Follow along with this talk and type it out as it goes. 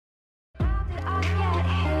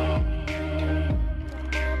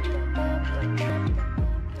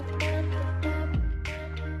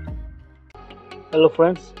Hello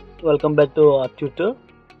friends, welcome back to Arttutor.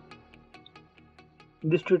 In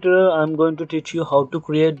this tutorial I'm going to teach you how to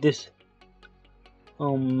create this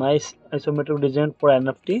nice isometric design for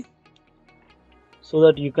NFT so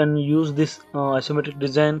that you can use this isometric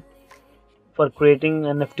design for creating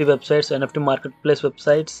NFT websites, NFT marketplace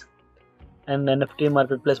websites and NFT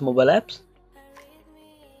marketplace mobile apps.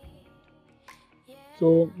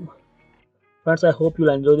 So friends, I hope you'll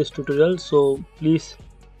enjoy this tutorial, so please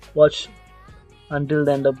watch until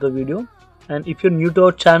the end of the video. And if you're new to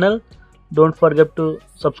our channel, don't forget to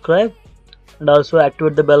subscribe and also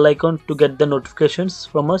activate the bell icon to get the notifications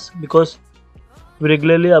from us, because we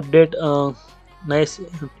regularly update nice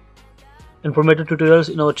informative tutorials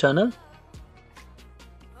in our channel.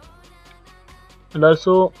 And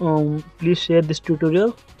also please share this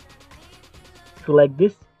tutorial if you like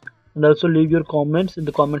this, and also leave your comments in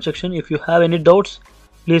the comment section. If you have any doubts,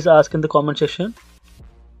 please ask in the comment section.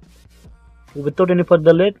 Without any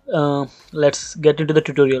further late, let's get into the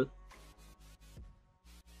tutorial.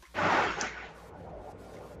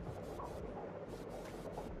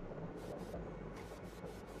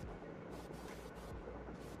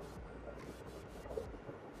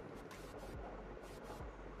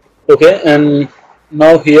 Okay, and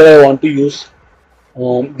now here I want to use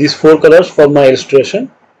these four colors for my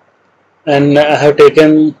illustration, and I have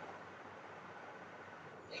taken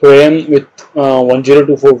frame with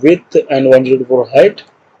 1024 width and 1024 height.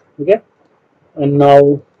 Okay, and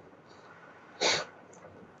now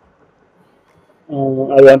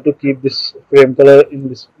I want to keep this frame color in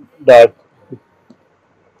this dark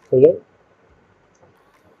color,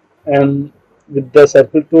 and with the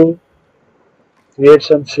circle tool create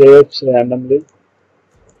some shapes randomly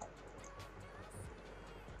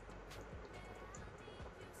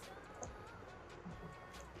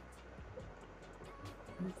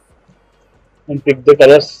and pick the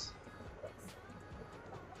colors.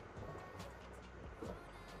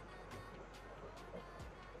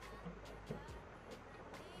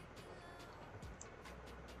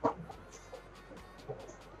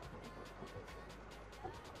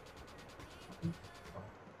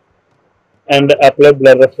 And apply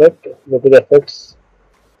blur effect. Go to the effects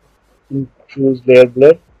and choose layer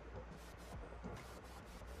blur.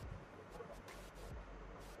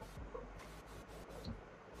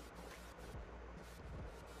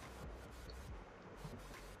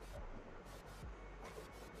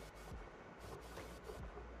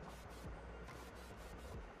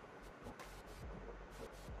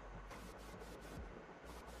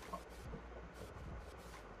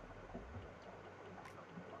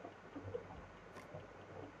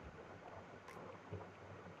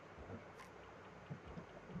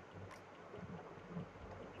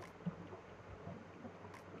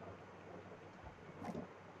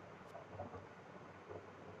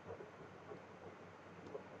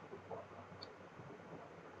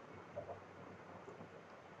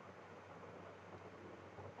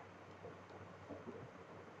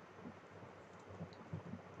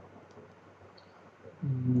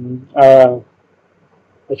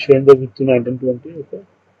 I change the width to 1920. Okay.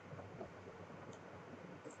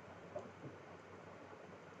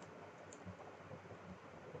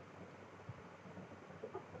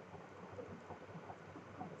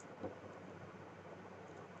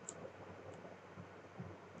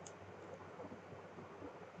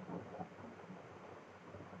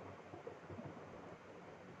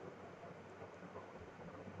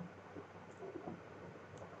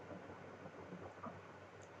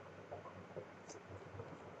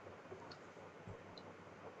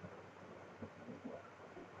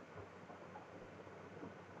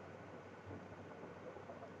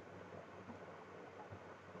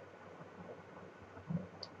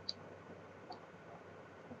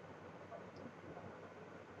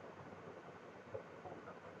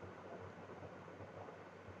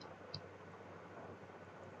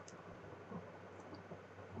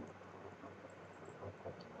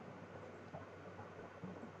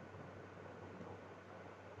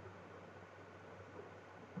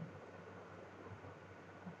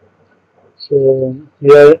 So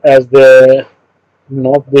here, as the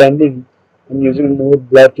not blending, I'm using more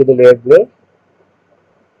blur to the layer blur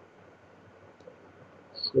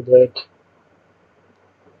so that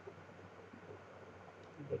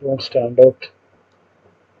it won't stand out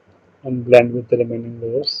and blend with the remaining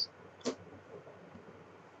layers.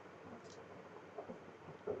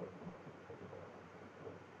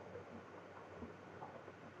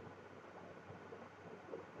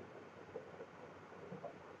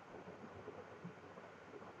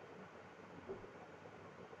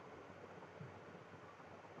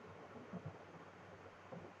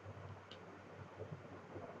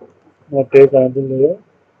 Now take another layer.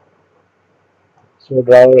 So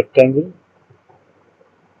draw a rectangle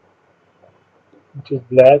which is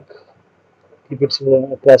black. Keep its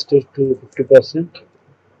opacity to 50%,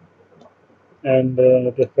 and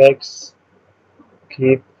the effects,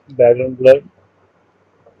 keep background blur,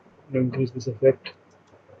 increase this effect.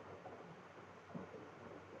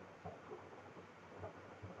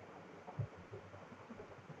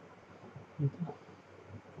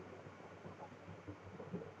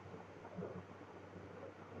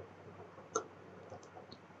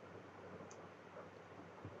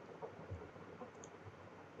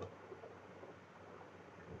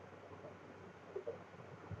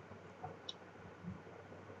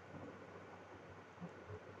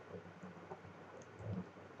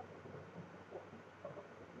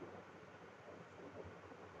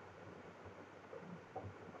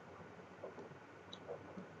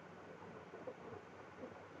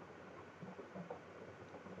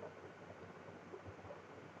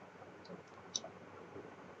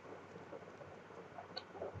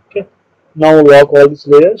 Okay. Now lock all these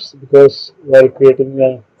layers because while creating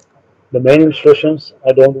the main illustrations,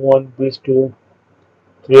 I don't want these to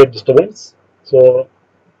create disturbance. So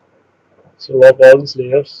lock all these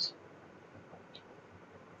layers.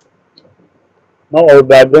 Now our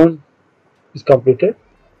background is completed.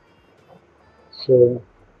 So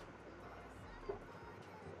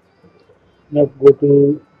now go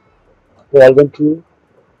to polygon tool,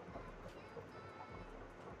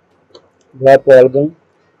 grab polygon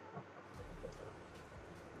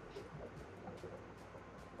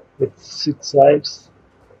with 6 sides.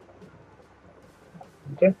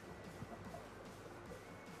 Okay.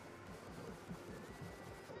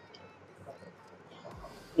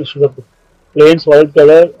 Instead of the plain solid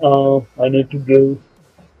color, I need to give.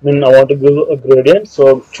 I want to give a gradient.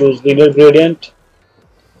 So choose linear gradient.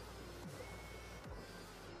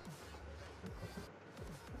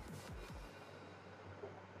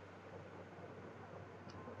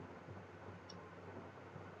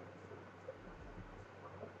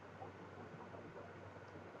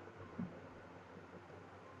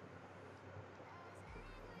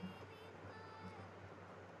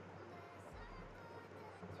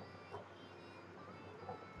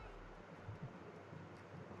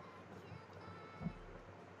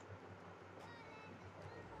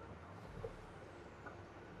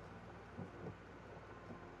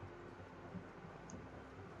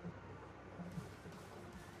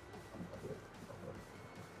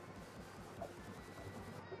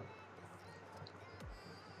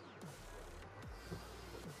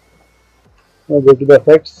 Now go to the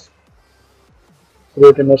effects,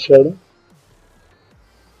 create inner shadow,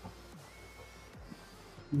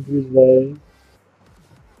 increase Y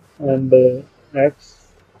and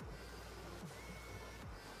X.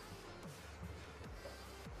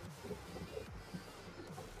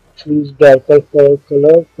 Choose darker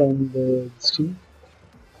color from the screen.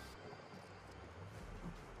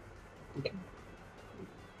 Okay.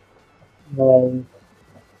 Now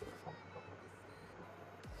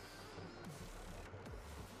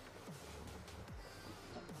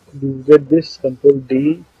you get this, Control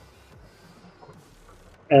D,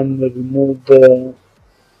 and remove the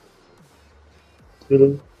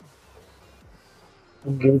fill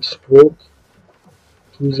and give it stroke.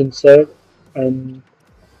 Choose inside and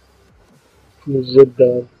choose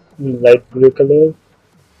the light gray color.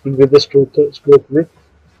 Increase the stroke width.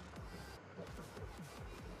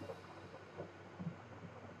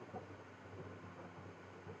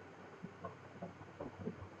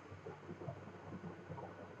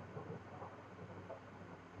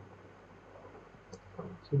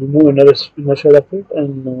 So remove inner shade of it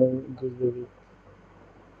and now increase the width.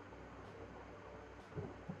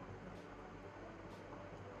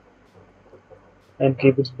 And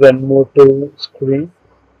keep its blend mode to screen.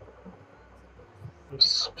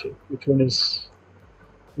 Let's check which one is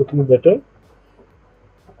looking better.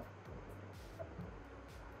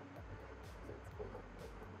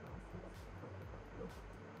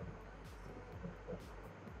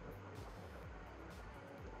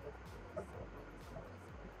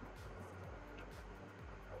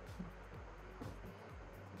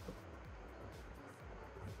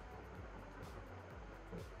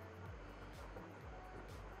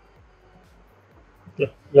 Yeah,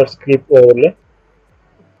 let's keep overlay.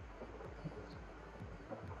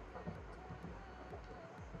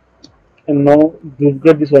 And now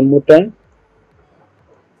duplicate this one more time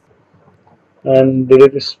and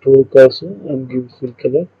delete the stroke also and give fill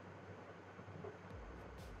color.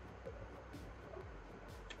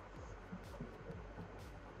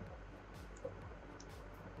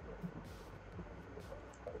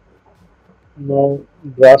 Now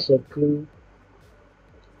draw circle.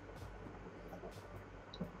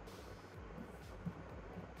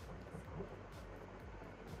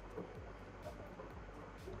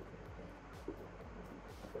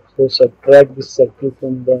 So subtract this circle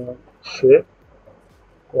from the shape,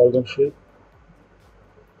 polygon shape.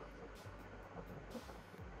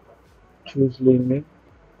 Choose linear.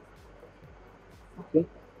 Okay.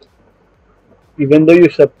 Even though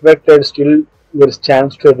you subtracted, still there is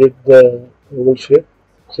chance to edit the oval shape.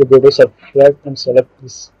 So go to subtract and select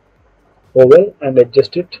this oval and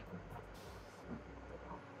adjust it.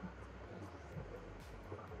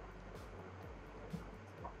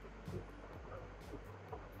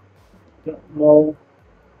 Yeah, now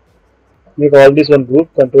make all this one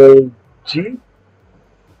group. Control G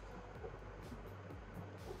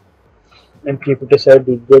and keep it aside.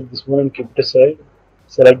 Duplicate this one and keep it aside.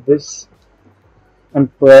 Select this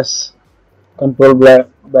and press Control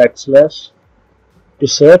backslash to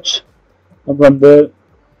search. And from there,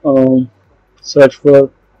 search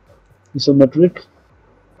for isometric.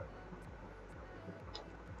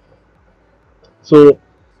 So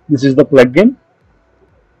this is the plugin.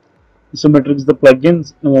 Isometric is the plugin.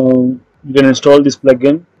 You can install this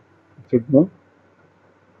plugin Figma.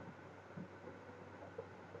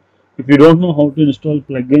 If you don't know how to install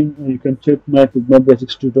plugin, you can check my Figma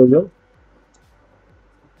basics tutorial.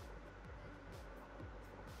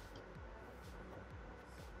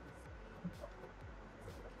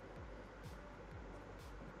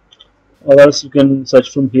 Or else you can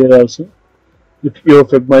search from here also. If your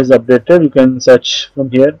Figma is updated, you can search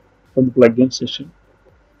from here from the plugin session.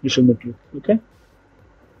 Isometric. Okay.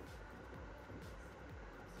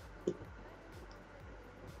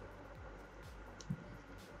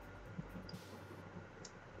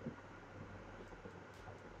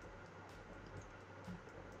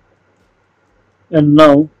 And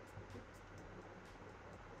now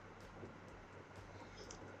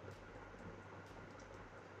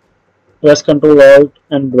press Ctrl Alt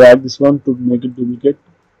and drag this one to make it duplicate.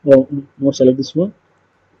 No, select this one,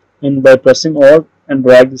 and by pressing Alt and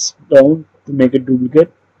drag this down to make it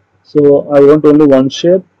duplicate. So I want only one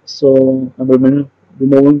shape, so I'm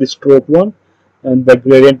removing the stroke one and the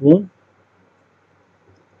gradient one,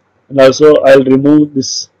 and also I'll remove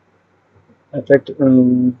this effect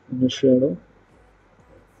in the shadow.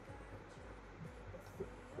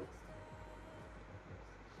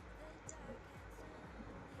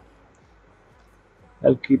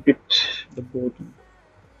 I'll keep it the bottom.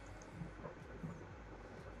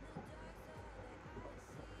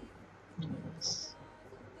 Yes.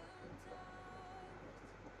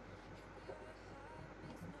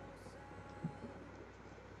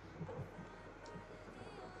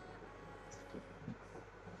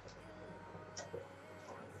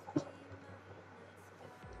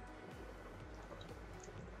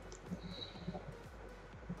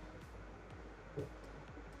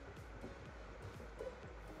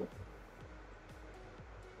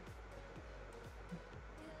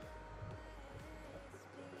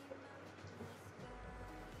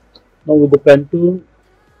 Now with the pen tool,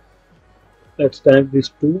 let's connect these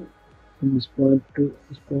two from this point to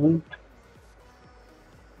this point,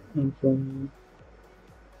 and from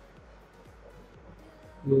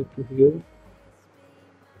here to here.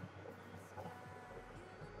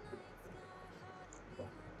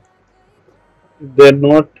 If they're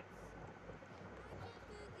not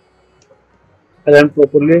aligned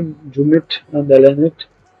properly, zoom it and align it.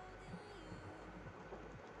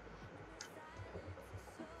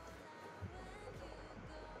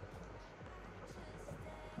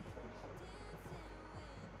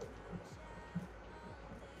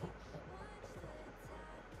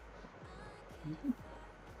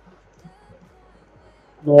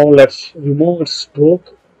 Now let's remove its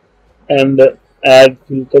stroke and add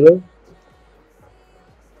fill color.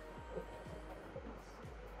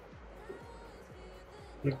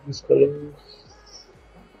 Pick this color.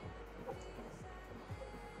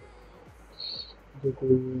 Go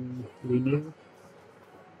to linear.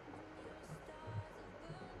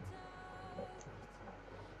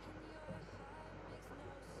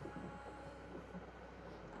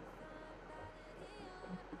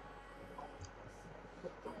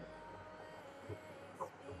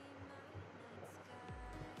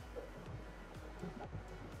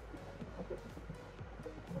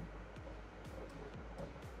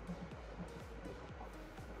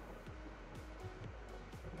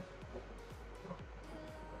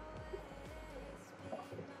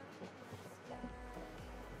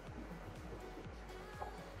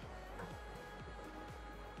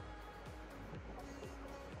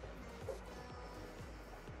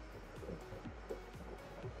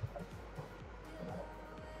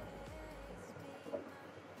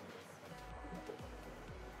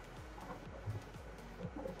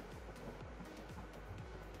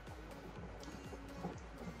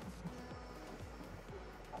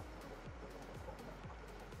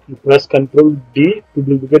 Press Ctrl D to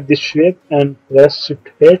duplicate this shape and press Shift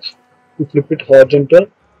H to flip it horizontal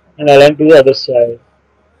and align to the other side.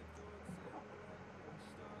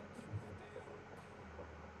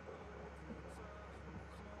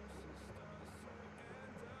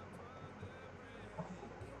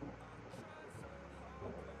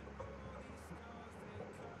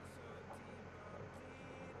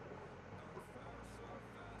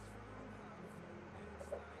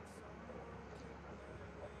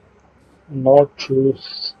 Now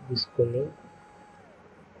choose this color.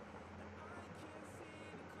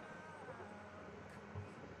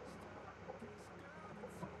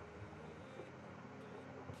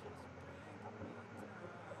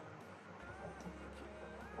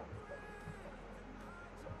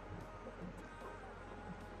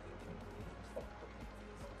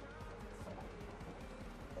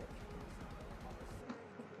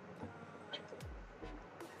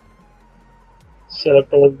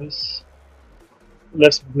 Select all this.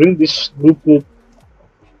 Let's bring this group to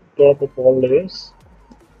top of all layers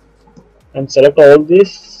and select all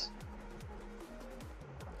this.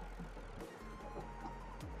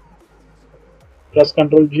 Press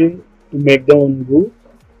Ctrl G to make them one group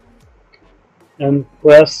and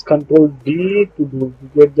press Ctrl D to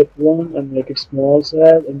duplicate that one and make it small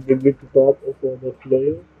size and bring it to top of the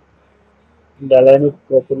layer and align it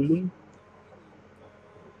properly.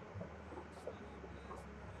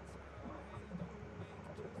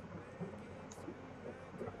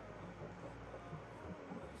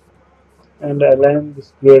 And align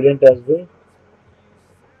this gradient as well.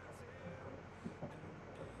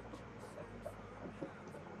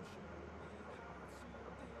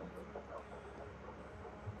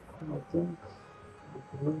 I think.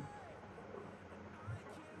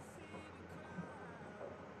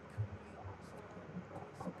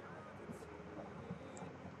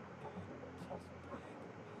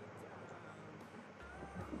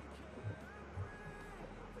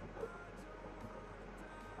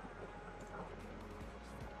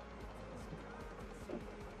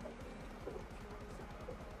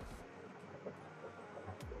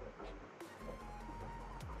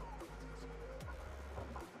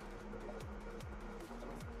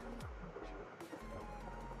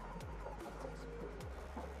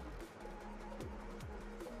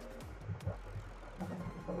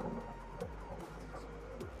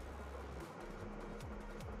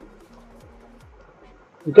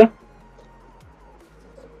 Okay.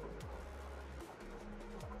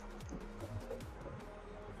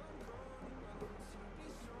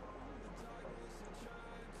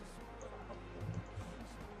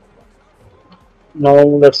 Now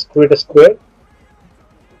let's create a square.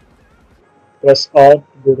 Press R,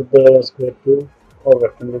 go to the square tool or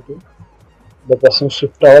rectangle tool. The pressing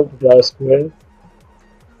Shift Alt, draw a square.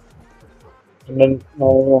 And then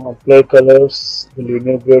now apply colors, the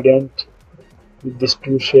linear gradient with these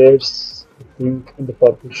two shades, the pink and the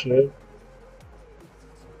purple shade.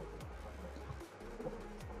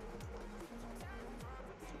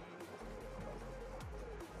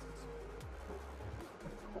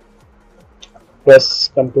 Press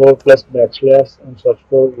Ctrl plus backslash and search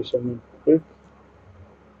for isometric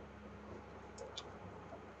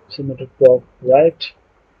top right.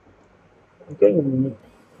 Okay,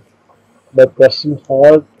 by pressing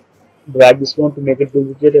Alt, drag this one to make it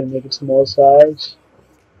duplicate and make it small size,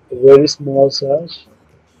 very small size.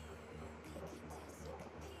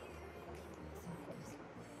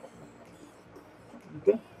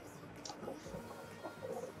 Okay,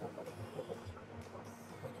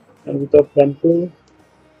 and with a pen tool,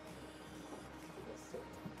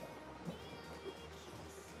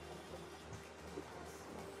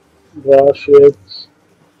 draw shapes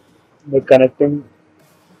by connecting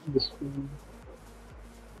this one.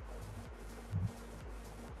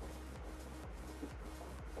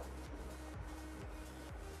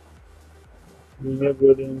 Linear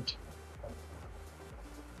gradient.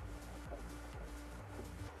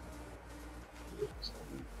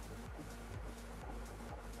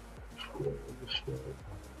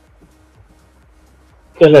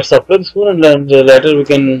 Okay, let's apply this one and then later we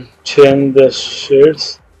can change the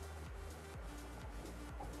shades.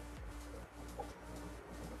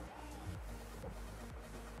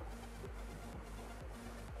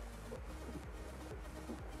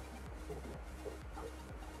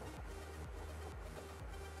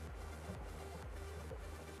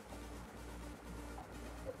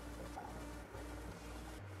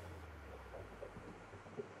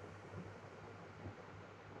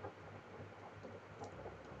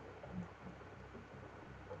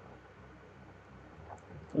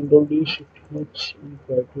 Control D, Shift H and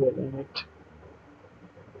try to align it.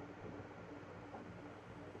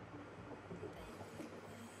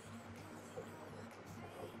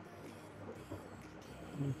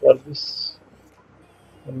 this,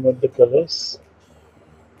 convert the colors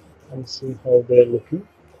and see how they are looking.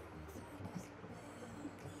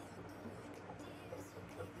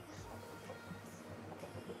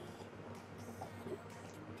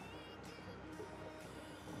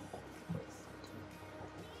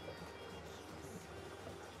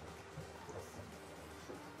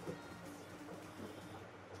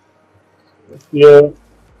 Here,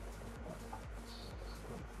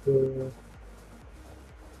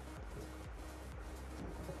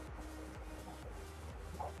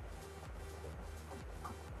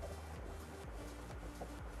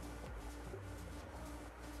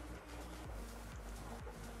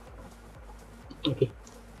 okay.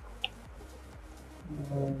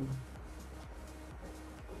 Um,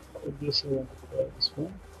 this I want to try this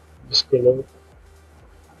one. This color.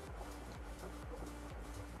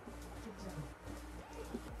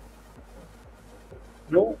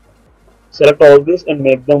 No. Select all this and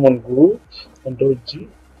make them one group. Control G.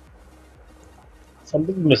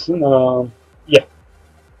 Something missing. Yeah.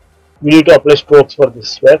 We need to apply strokes for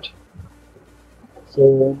this, right?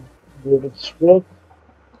 So go to the stroke.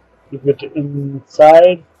 Keep it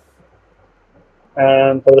inside.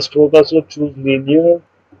 And for the stroke also choose linear.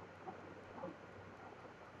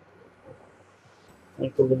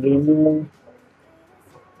 And for the linear,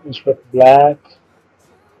 instead of black,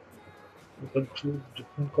 you can choose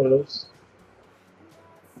different colors.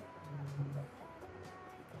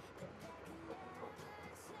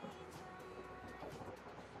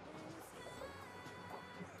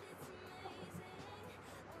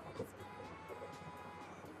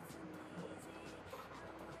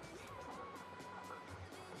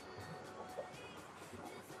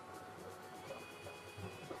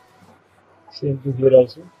 Same thing here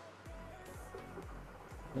also.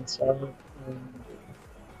 Inside and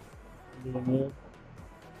linear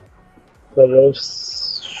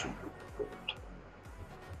colors.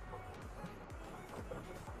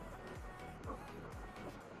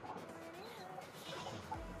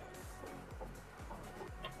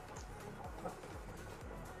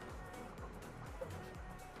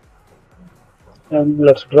 And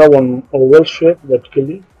let's draw one oval shape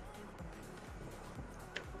vertically.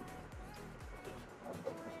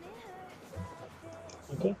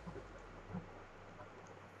 Okay.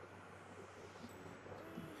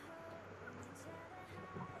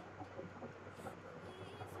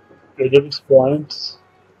 Edit its points.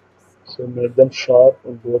 So make them sharp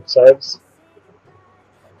on both sides.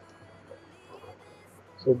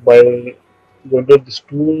 So by going to this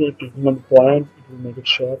tool, clicking on the point, it will make it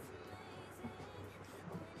sharp.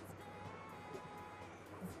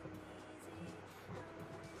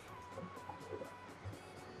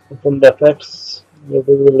 And from the effects, go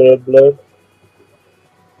to the layer blur.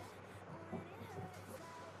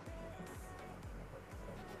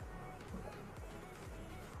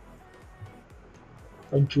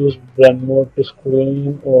 And choose blend mode to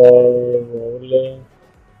screen or overlay.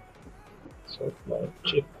 So now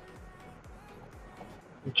check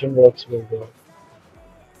which one works well there.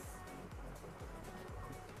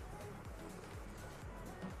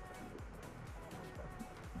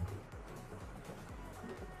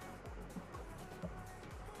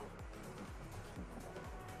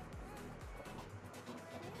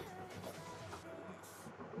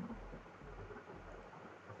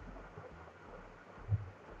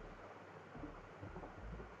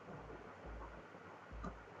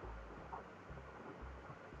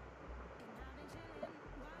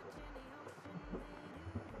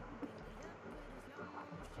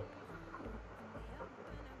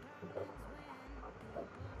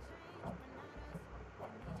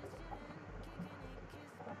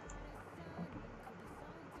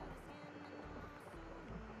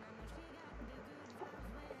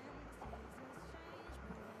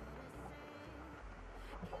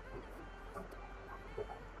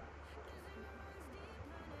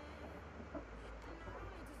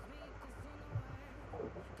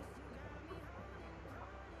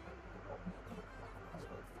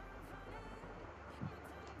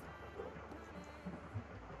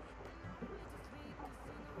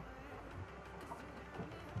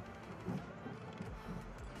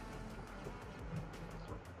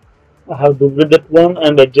 I have duplicated that one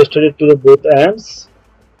and adjusted it to the both ends.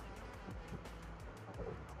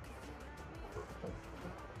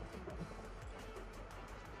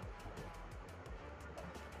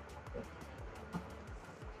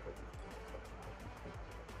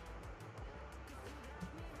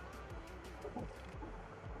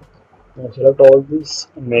 Now select all this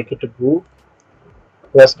and make it a group.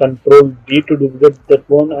 Press Ctrl D to duplicate that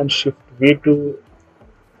one and Shift V to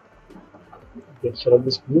select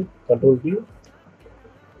this group. Ctrl D.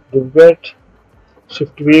 duplicate,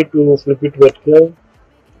 shift V to flip it vertical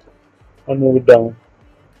and move it down.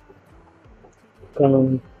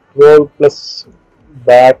 Control plus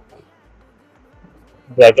back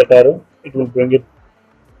bracket arrow, it will bring it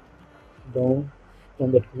down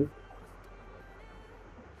on the group.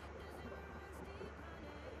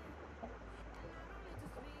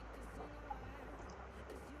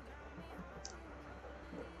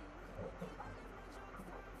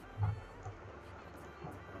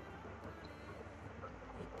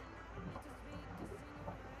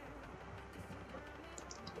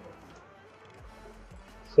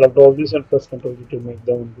 Select all these and press Ctrl G to make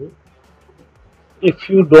them blue. If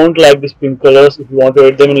you don't like these pink colors, if you want to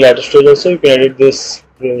edit them in later stage also, you can edit this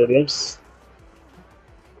gradients.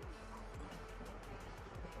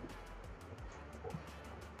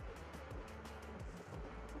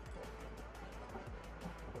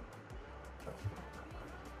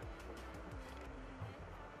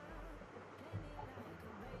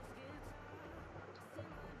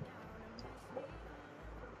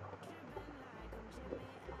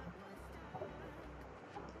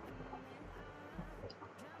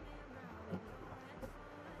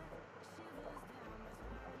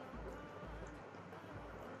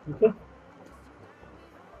 Okay.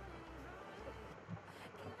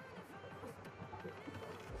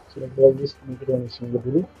 Select all this, make it on a single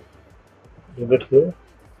blue. Bring it here.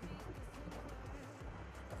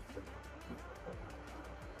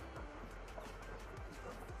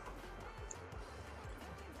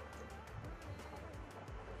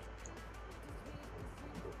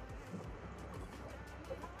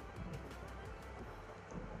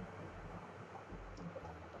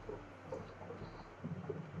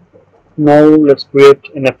 Now let's create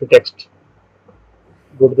an NFT text.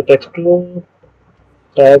 Go to the text tool,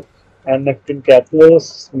 type NFT in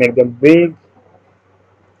capitals, make them big,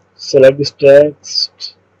 select this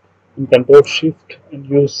text and Control Shift and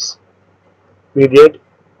use period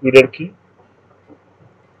key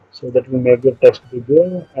so that we make the text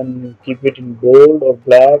bigger and keep it in bold or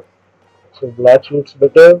black. So black looks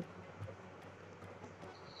better.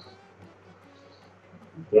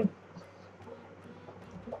 Okay.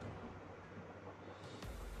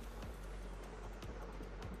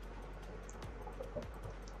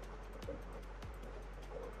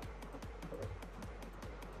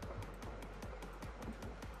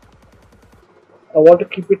 I want to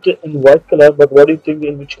keep it in white color, but what do you think?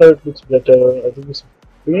 In which color it looks better? I think it's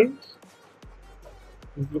pink.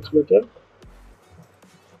 It looks better.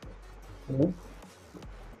 No.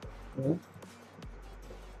 No.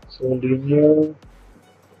 So linear,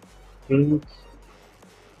 pink,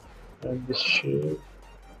 and this shade.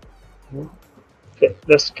 No. Okay,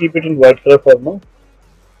 let's keep it in white color for now.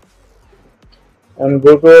 And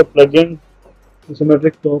go to a plugin,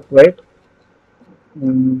 isometric top right.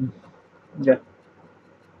 Yeah.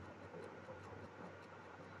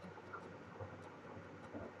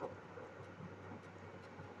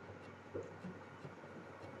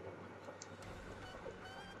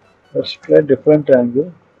 Let's try different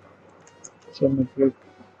angle. Isometric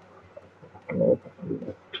top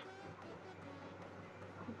left.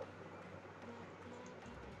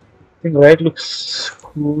 I think right looks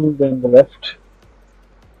cooler than the left.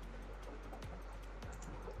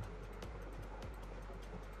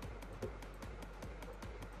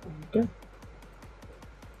 Okay.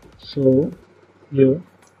 So here,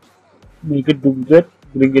 make it duplicate,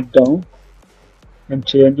 bring it down, and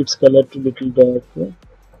change its color to little darker.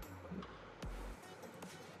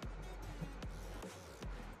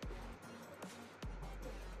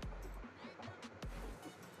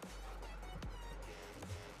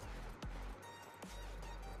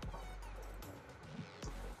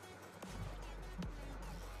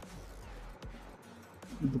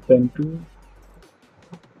 The pen tool,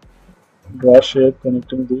 draw shape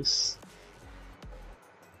connecting this,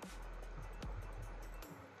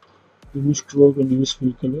 remove stroke and use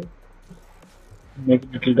fill color, make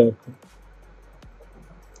it little darker.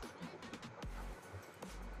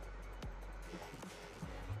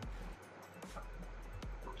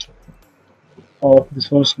 Or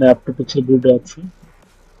this one snap to pixel grid option.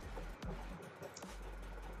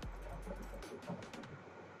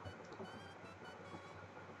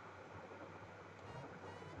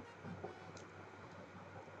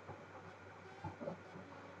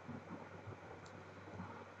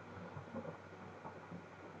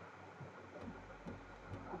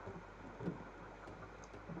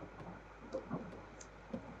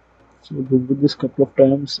 So we'll do this couple of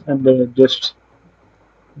times and adjust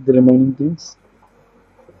the remaining things.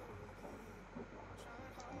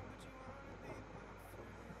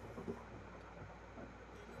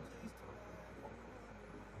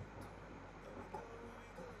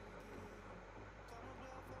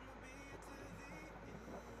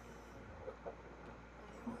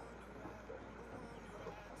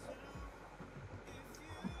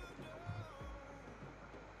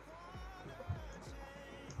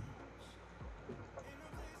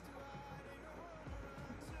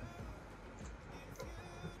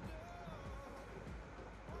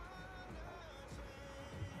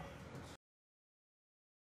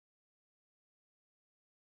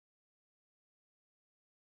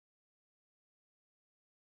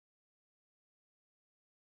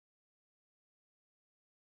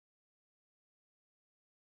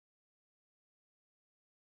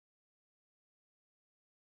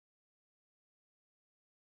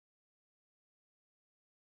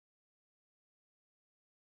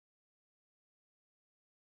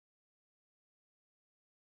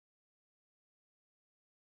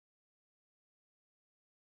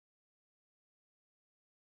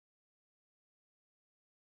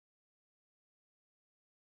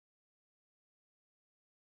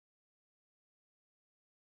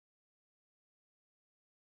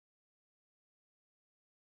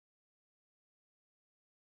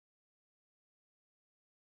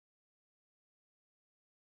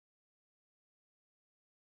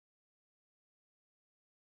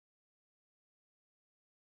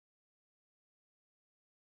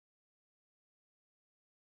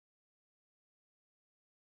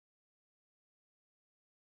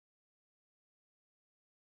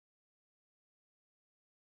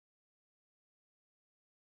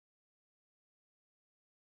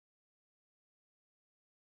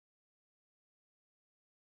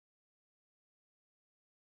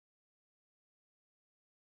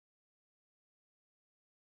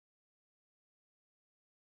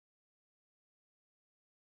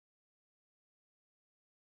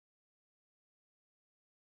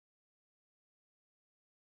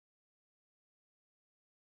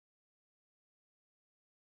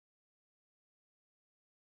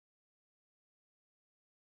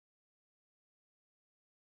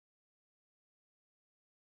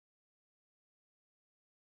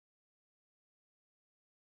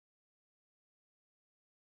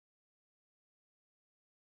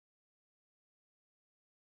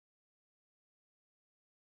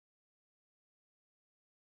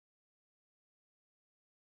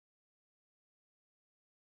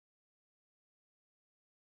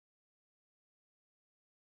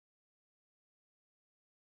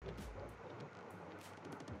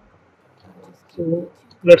 So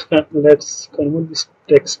let's convert this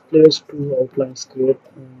text layers to outlines. Create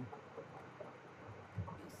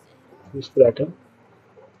use pattern.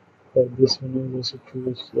 For this menu, you should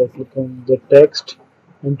choose click on the text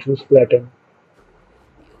and choose flatten.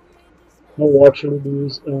 Now what should we do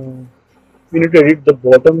is we need to edit the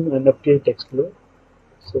bottom NFT text layer.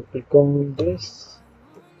 So click on this,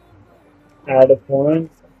 add a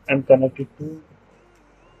point and connect it to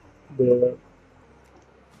the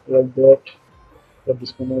like that. For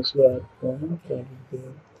this one also add point, add it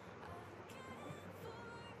there,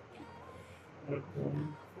 add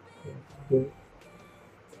point, there.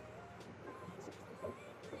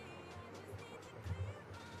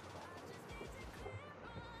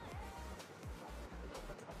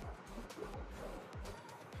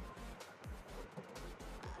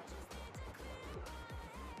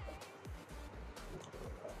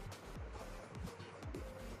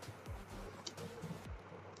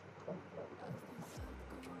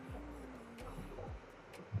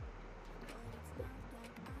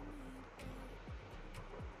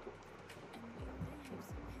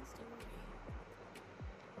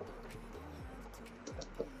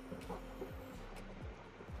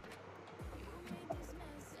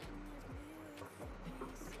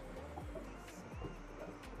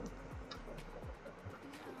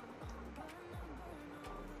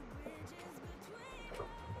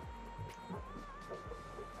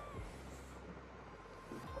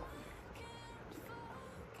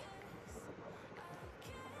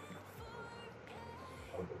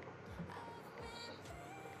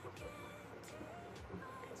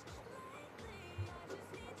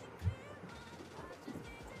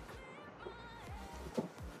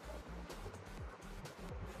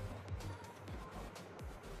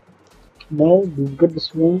 Now duplicate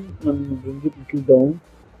this one and bring it little down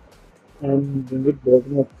and bring it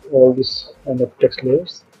bottom of all this and of text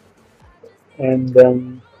layers, and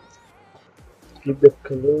then keep the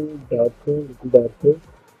color darker, little darker,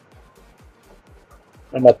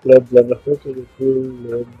 and apply blur effect to the full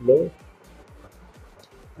layer blur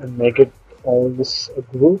and make it all this a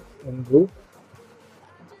group and group.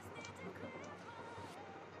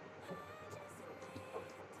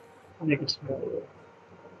 Make it smaller.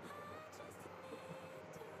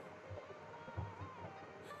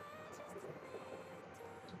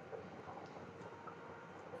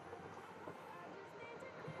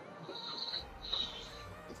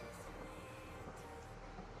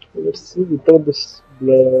 Let's see without this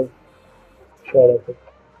blur shadow effect.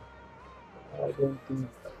 I don't think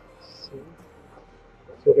so.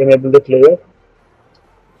 So enable the layer.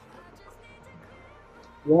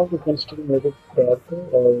 You want to still make it darker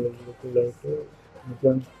or a little lighter. You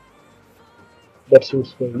can, that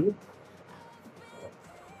suits for you.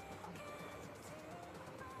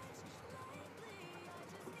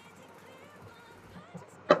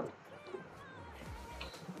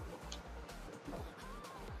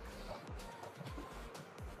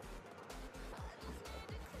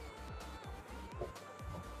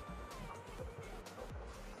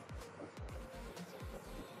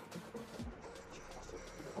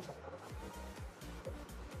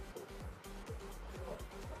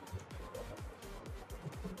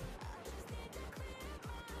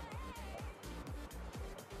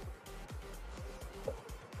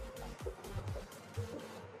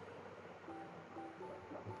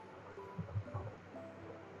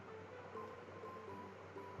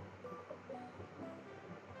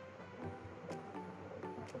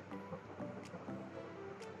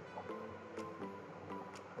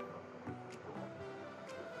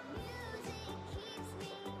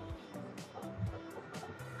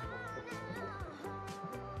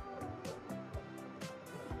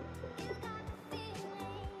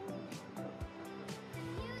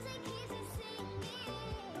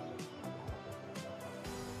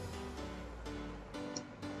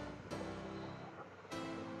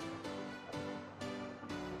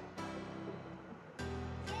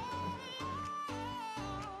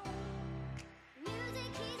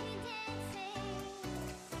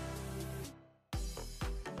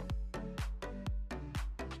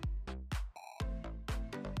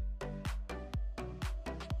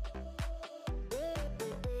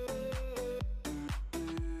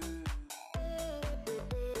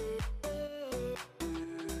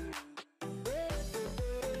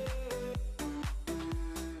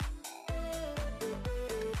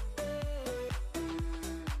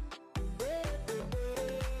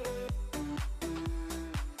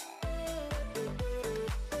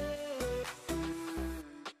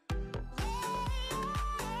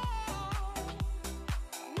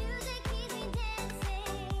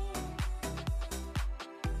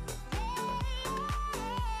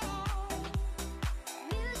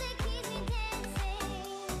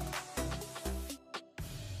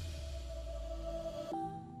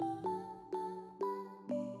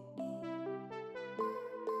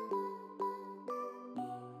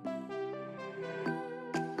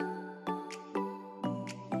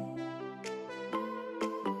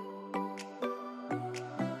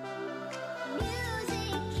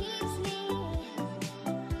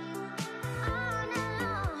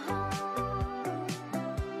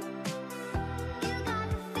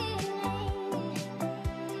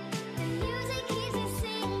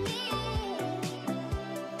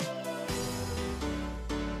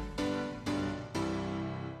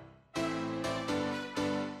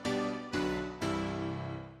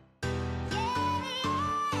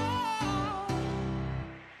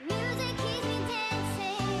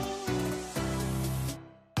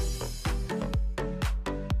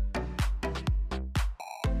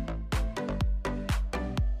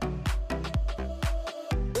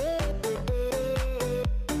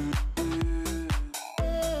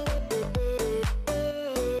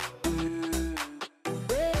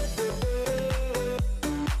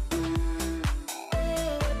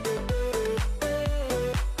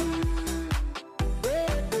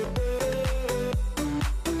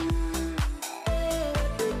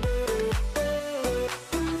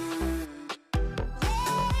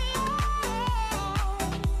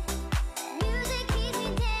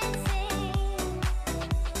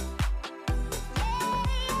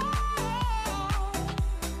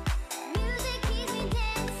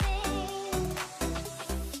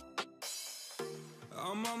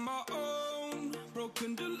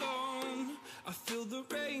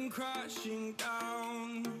 crashing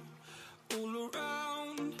down. All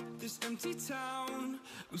around this empty town,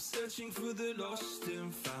 I'm searching for the lost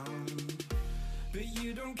and found. But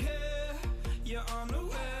you don't care, you're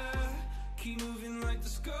unaware. Keep moving like the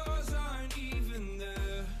scars aren't even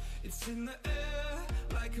there. It's in the air,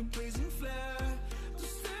 like a blazing flare. Don't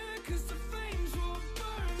stare, cause the flames will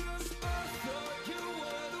burn us. I thought you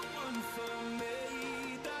were the one for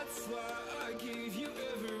me. That's why I gave you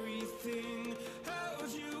everything.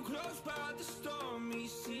 Held you close by the stormy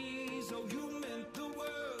seas. Oh, you meant the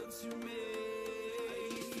world to me.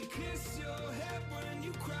 I used to kiss your head when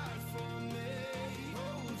you cried for me.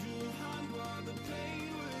 Hold your hand while the pain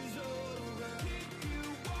was over. Keep you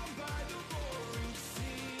warm by the roaring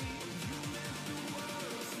sea. You meant the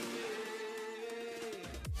world to me.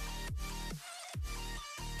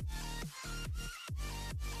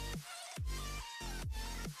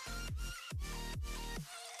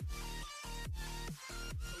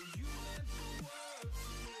 Oh, you meant the world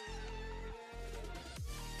to me.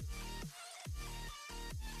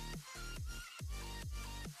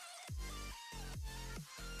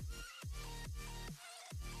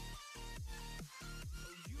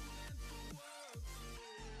 Oh, you meant the world to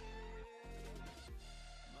me.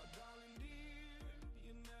 My darling dear,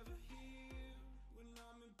 you're never here. When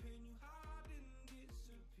I'm in pain, you hide and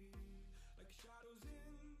disappear. Like shadows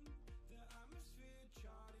in the atmosphere,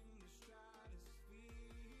 charting the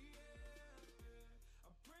stratosphere. Yeah. I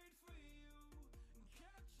prayed for you and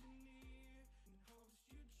kept you near, in hopes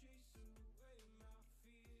you'd chase away my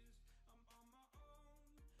fears. I'm on my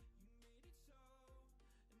own, you made it so,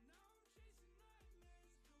 and now I'm chasing nightmares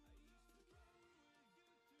too. I used to run with you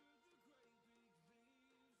through the great big leaves, laugh at you when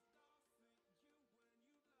you laugh at me.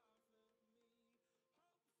 Hope for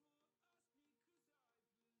us because I believe the home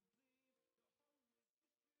is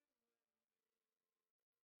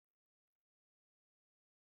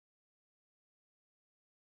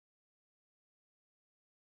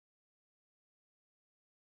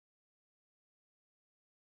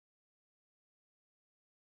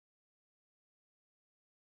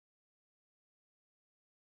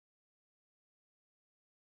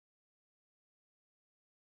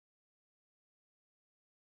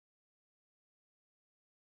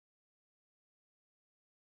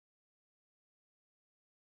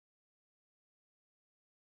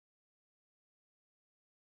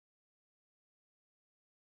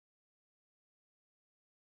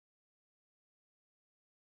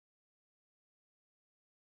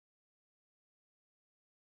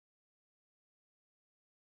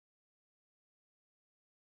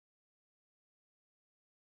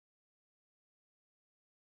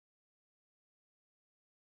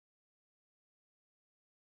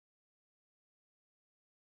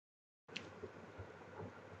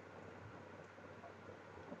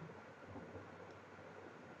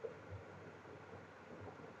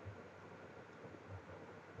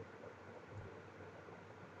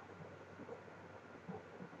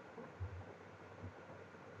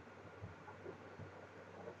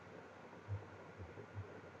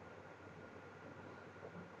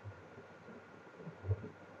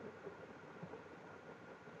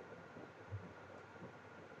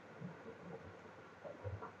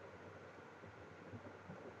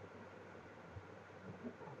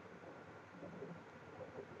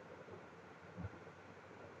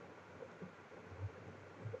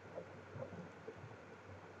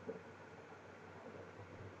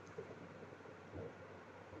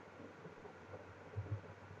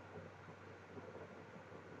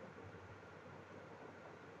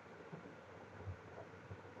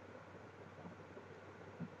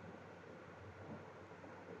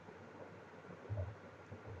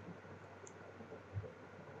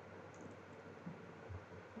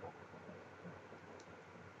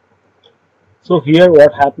So here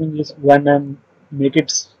what happens is when I make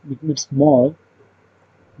it small,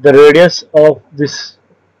 the radius of this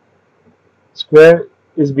square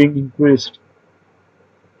is being increased.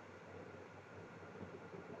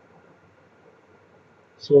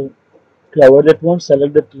 So to avoid that one,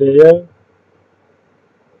 select that layer,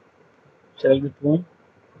 select that one.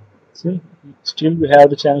 See, still we have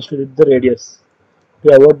the chance to edit the radius.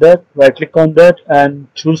 To avoid that, right click on that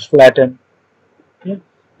and choose flatten. Okay.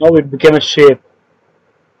 Now it became a shape.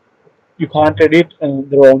 You can't edit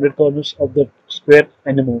the rounded corners of the square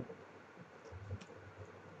anymore.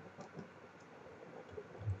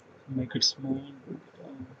 Make it small.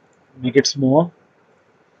 Make it small.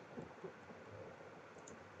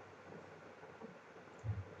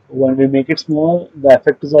 When we make it small, the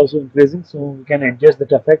effect is also increasing, so we can adjust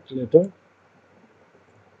that effect later.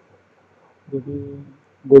 Go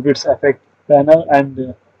to its effect panel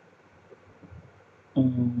and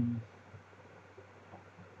um,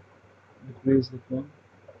 decrease the one.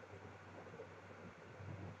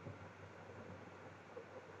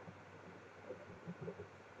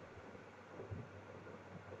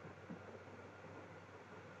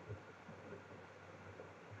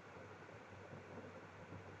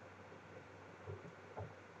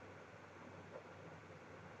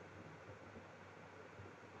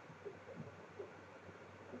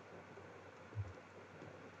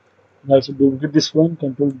 And also duplicate this one,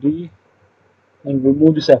 Control D, and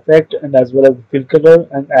remove this effect and as well as the fill color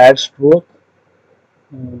and add stroke,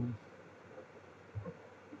 um,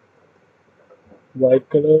 white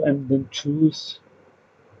color, and then choose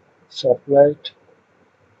soft light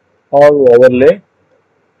or overlay.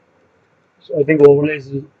 So I think overlay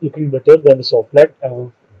is looking better than the soft light.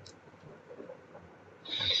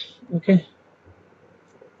 Okay,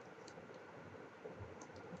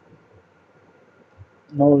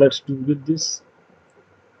 now let's duplicate this.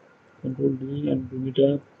 Control D and bring it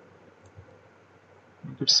up,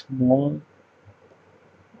 make it small.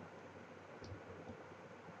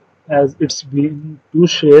 As it's been two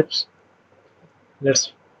shapes,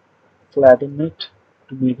 let's flatten it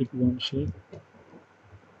to make it one shape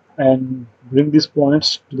and bring these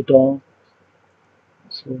points to the top.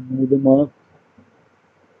 So move them up,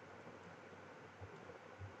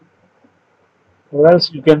 or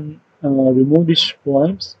else you can remove these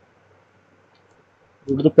points.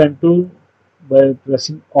 Go to the pen tool by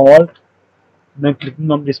pressing Alt and then clicking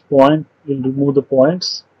on this point will remove the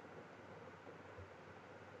points.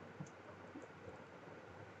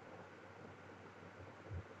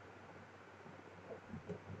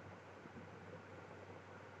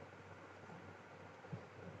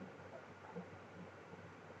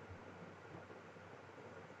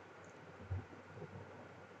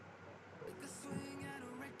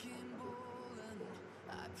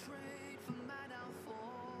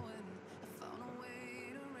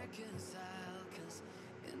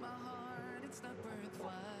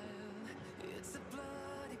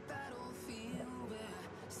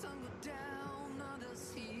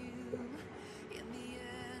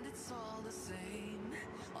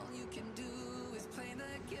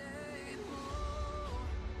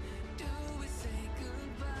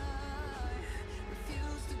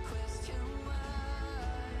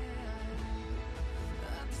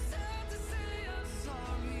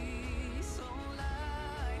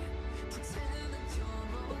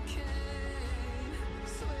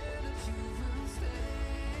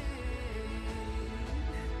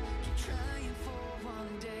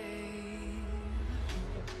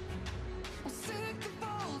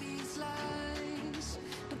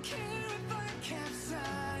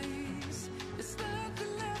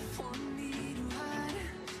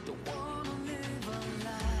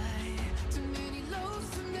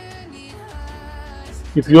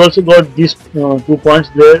 If you also got these 2 points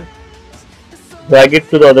there, drag it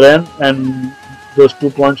to the other end and those 2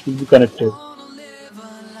 points will be connected.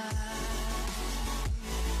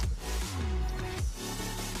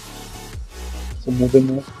 So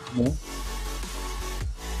moving up, no.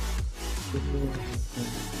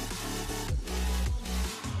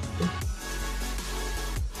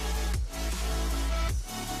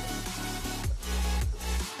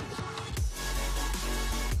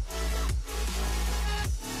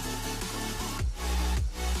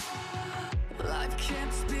 Life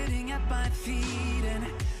kept spitting at my feet and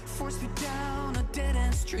forced me down a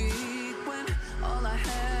dead-end street when all I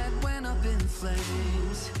had went up in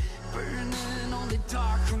flames, burning only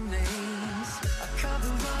dark remains. I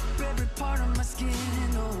cover up every part of my skin,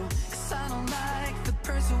 oh, 'cause I don't like the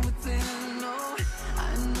person within, oh.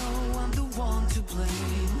 I know I'm the one to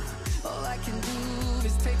blame. All I can do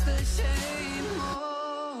is take the shame,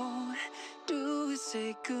 oh. Do we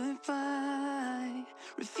say goodbye?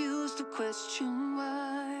 Refuse to question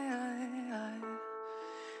why.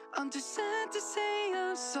 I'm too sad to say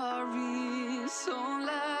I'm sorry, so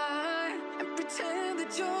lie and pretend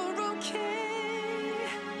that you're okay.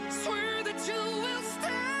 Swear that you will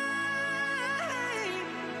stay.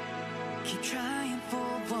 Keep trying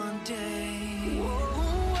for one day.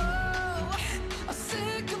 Whoa, I'm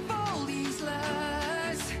sick of all these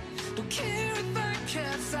lies. Don't care if I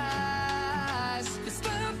capsize. There's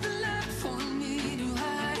nothing left for me to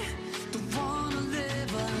hide. Don't wanna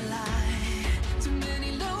live a lie. Too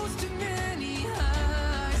many lows, too many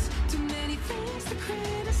highs, too many things to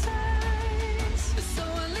criticize. So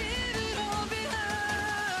I leave it all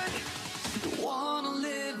behind. Don't wanna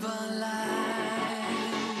live a lie.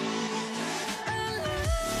 A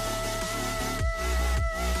lie.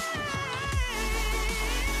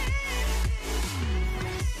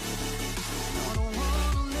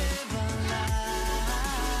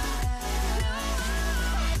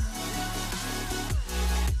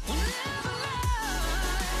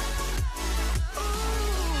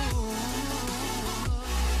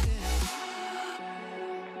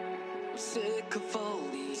 wake of all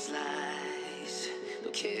these lies.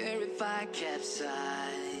 Don't care if I capsize.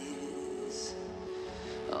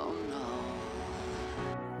 Oh no.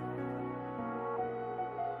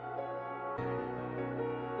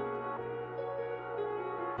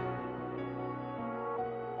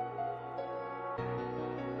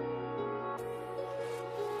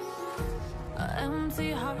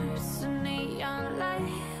 Empty hearts and neon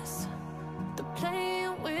lights, they're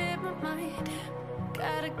playing with my mind.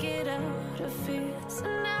 Gotta get out of here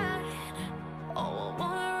tonight. Oh, I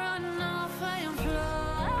wanna run off and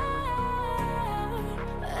fly.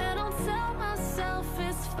 And I'll tell myself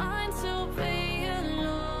it's fine to be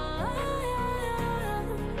alone,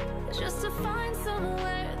 just to find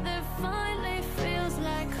somewhere that finally feels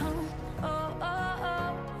like home. Oh, oh,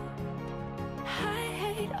 oh. I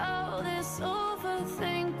hate all this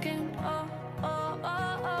overthinking. Oh, oh,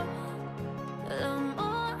 oh, oh. The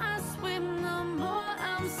more I swim, the more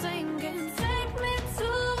I'm sinking. Take me to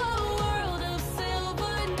a world of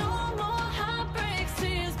silver. No more heartbreaks,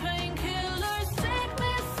 tears, painkillers. Take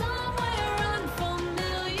me somewhere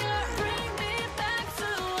unfamiliar. Bring me back to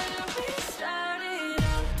where we started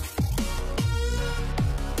out.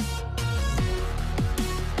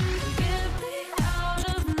 Get me out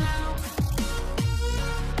of now,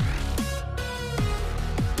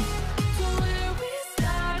 to where we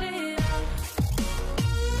started out.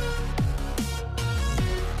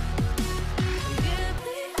 Get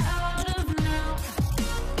me out of now,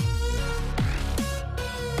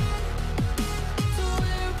 to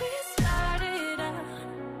where we started out.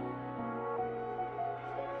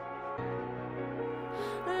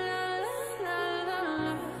 La la la la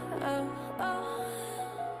la, oh, oh.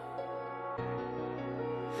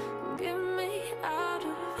 Get me out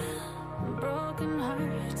of broken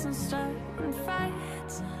hearts and starting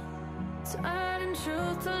fights, turning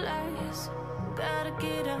truth to lies. Gotta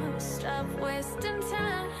get up, stop wasting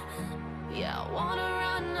time. Yeah, I wanna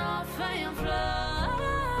run off and fly.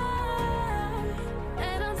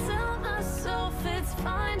 And I'll tell myself it's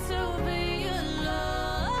fine to be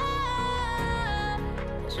alone,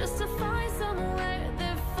 just to find somewhere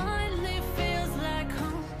that finally feels like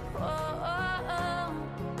home. Oh, oh, oh.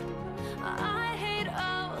 I hate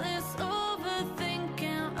all this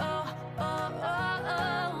overthinking. Oh, oh, oh,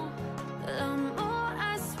 oh. The more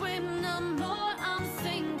I swim, the more I'm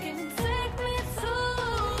sinking. Take me to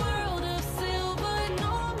a world of silver.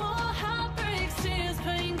 No more heartbreaks, tears,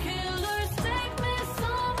 pain.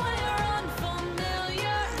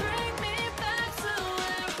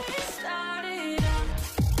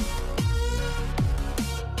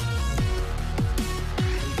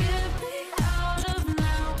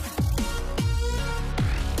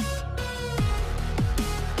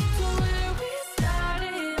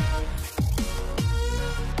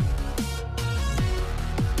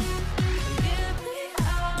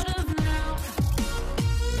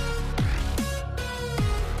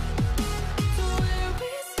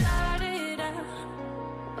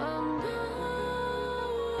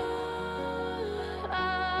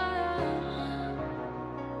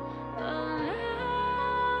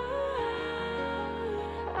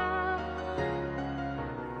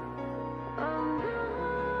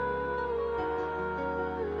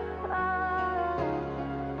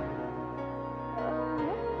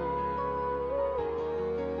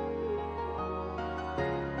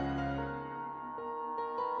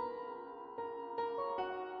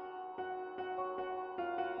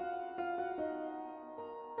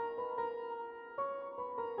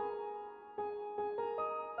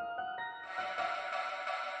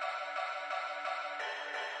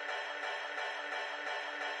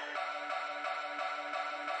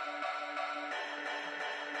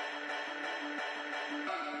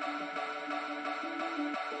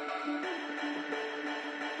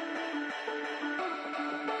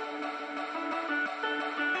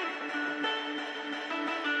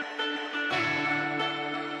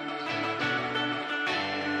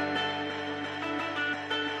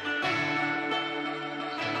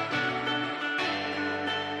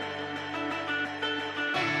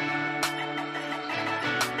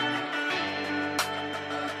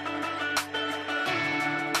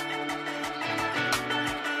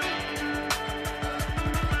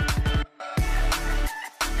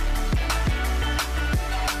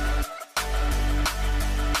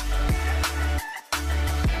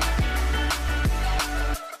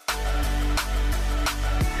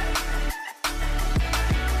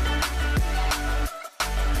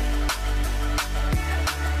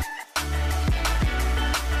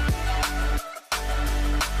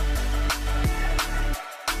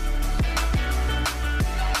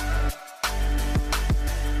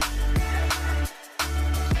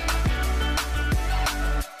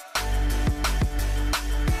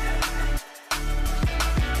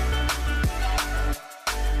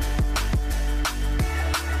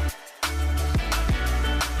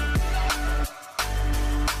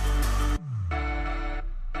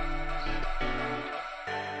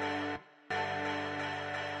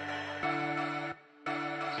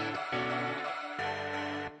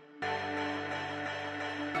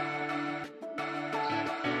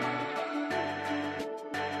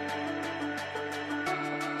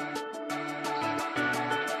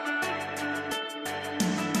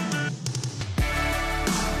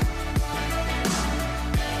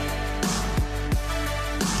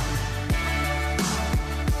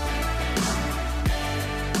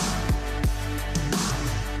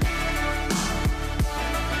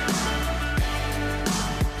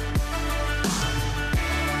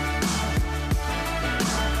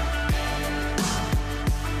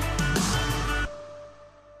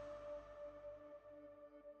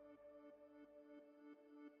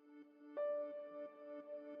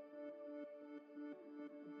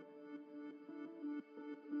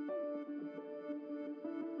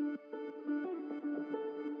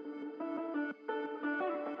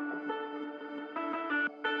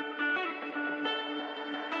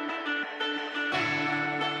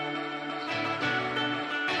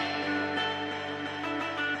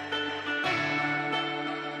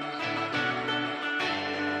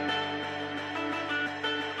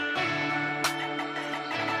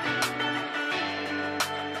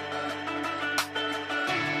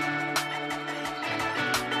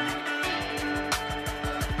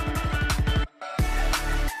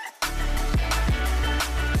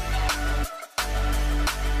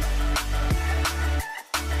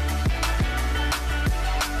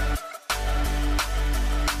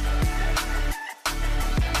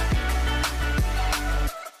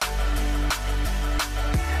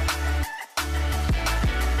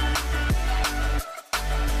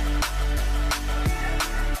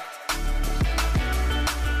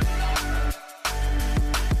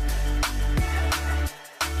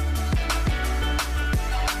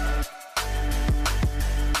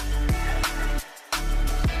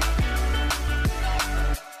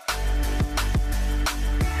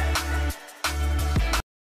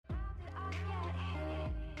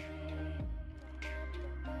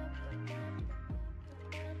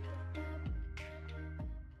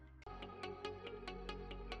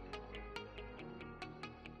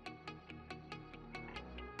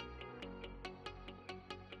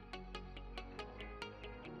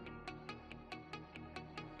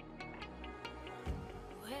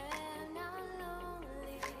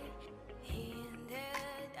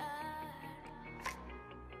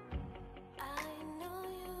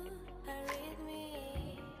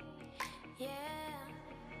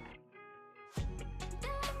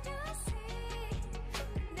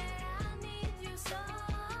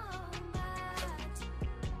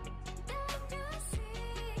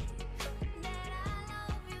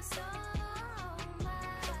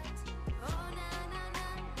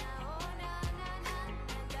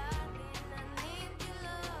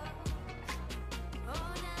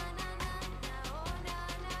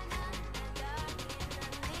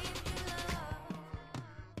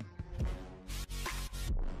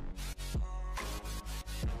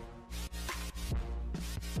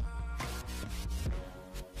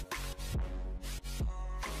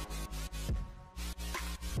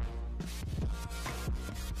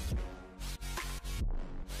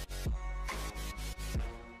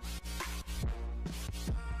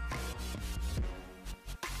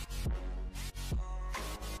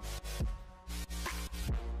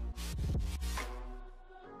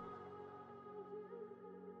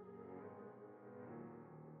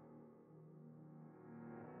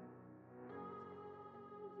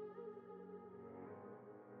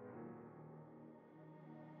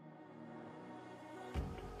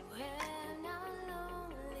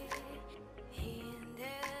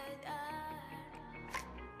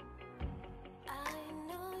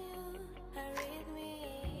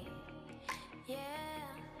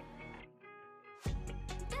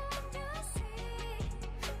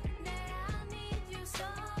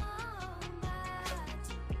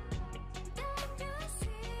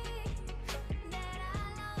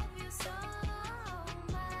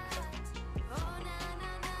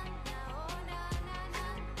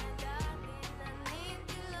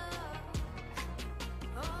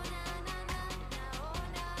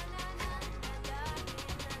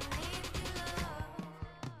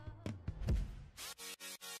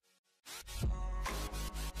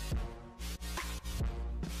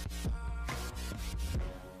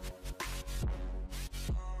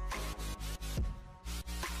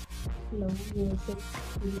 Love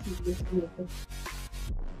yourself very seriously, okay?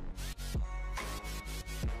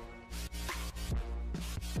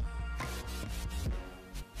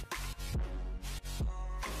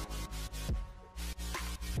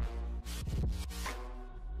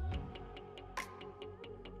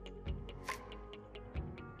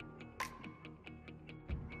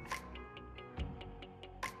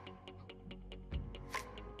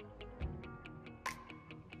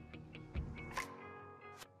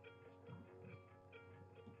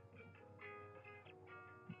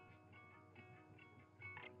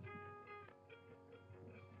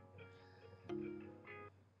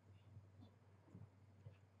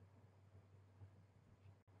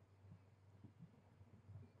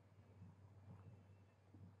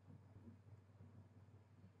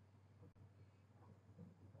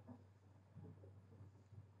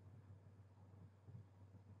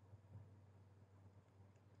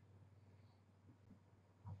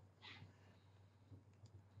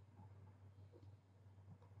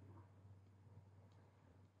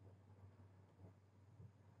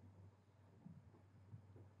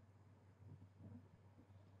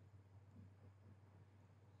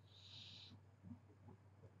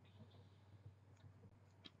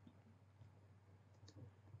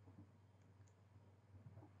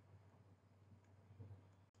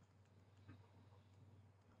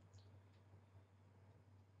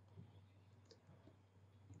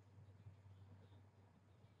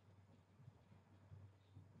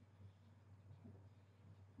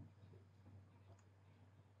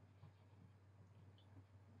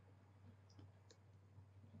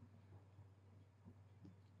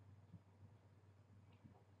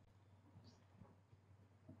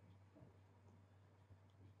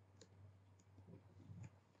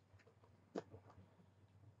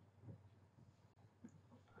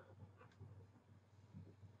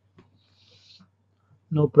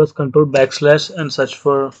 Now press Ctrl backslash and search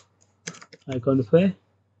for Iconify.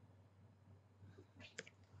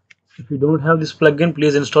 If you don't have this plugin,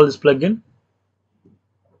 please install this plugin,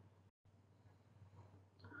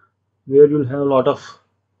 where you'll have a lot of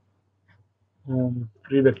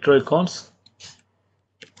free vector icons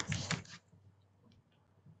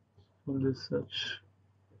from this search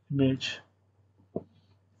image.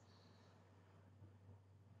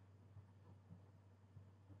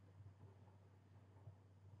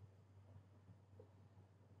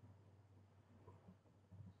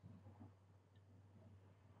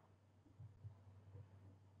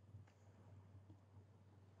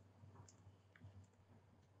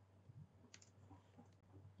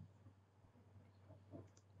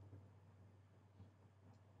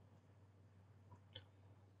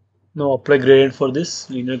 Now apply gradient for this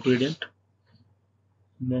linear gradient,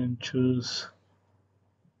 and then choose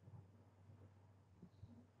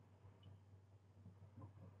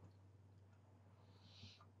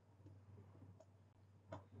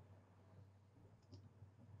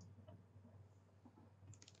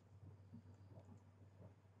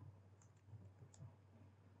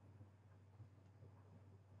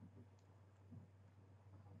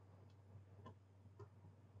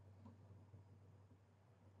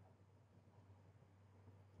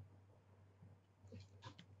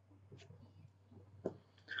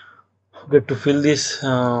get to fill this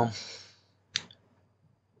halo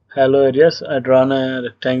areas. I drawn a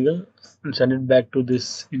rectangle and send it back to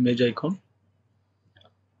this image icon.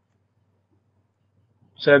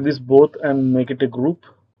 Select this both and make it a group.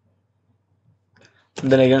 And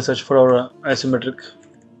then again search for our isometric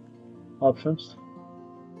options.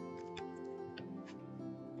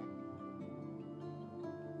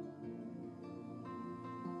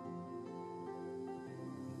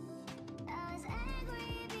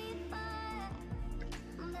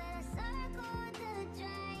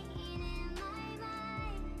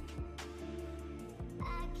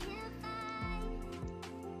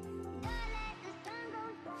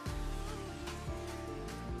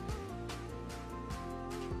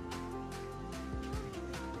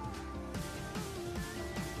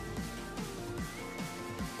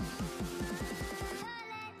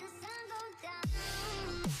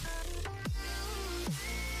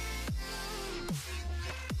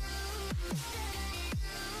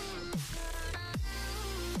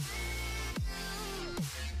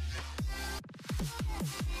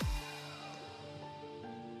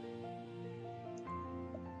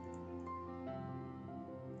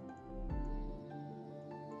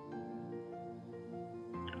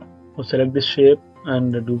 Now select this shape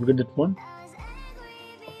and duplicate that one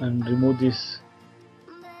and remove this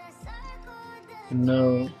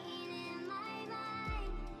inner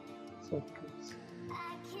circles.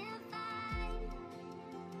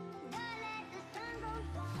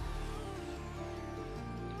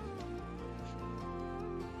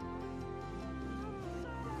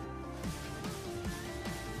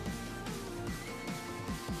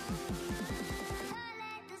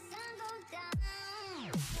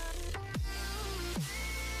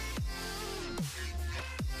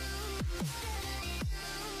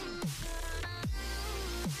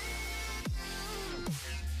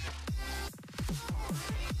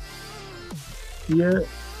 here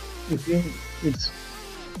you see it's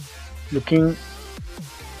looking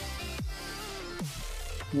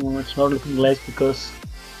it's not looking nice because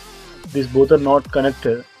these both are not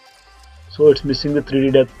connected, so it's missing the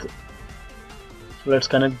 3D depth. So let's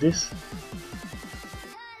connect this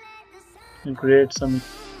and create some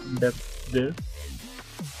depth there.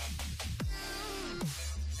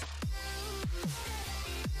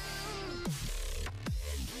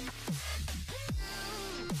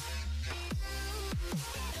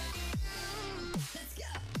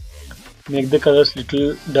 Make the colors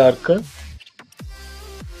little darker.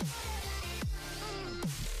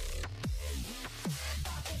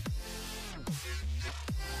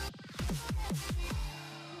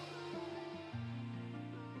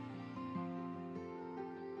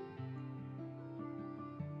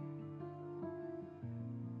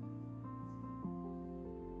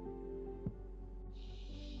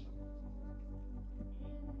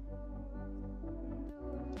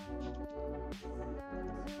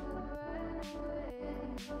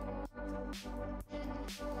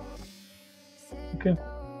 Okay.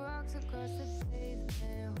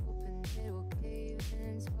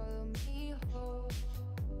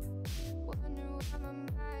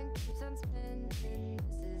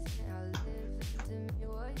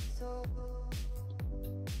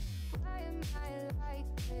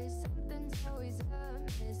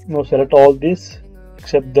 Now select all this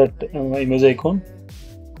except that image icon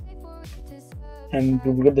and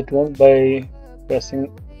duplicate that one by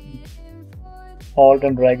pressing Alt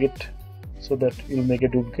and drag it so that you'll make a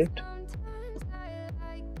duplicate.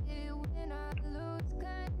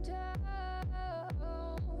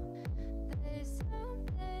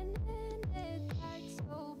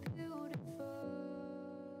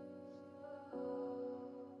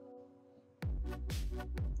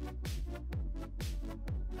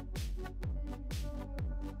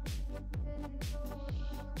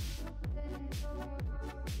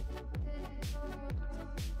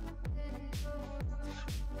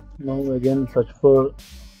 Now again search for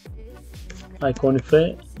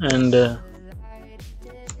Iconify and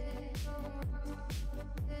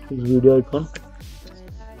choose video icon.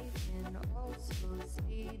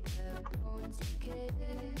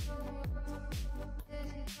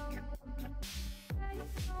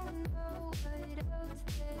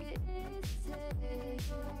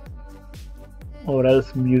 Or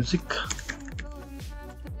else music.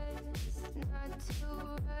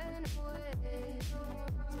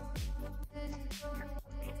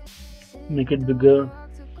 Make it bigger.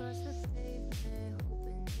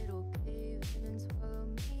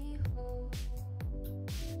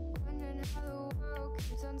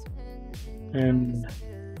 And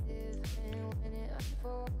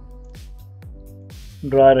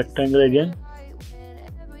draw a rectangle again.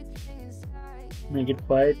 Make it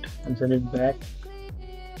white and send it back.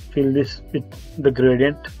 Fill this with the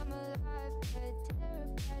gradient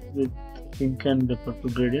with pink and the purple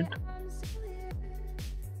gradient.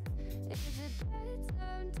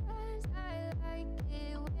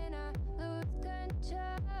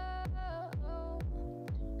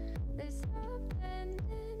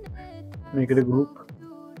 Make it a group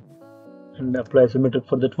and apply isometric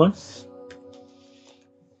for that one.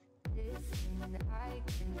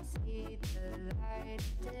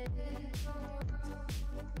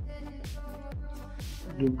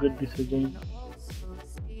 Duplicate this again,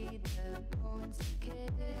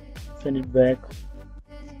 send it back,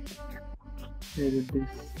 edit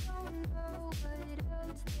this,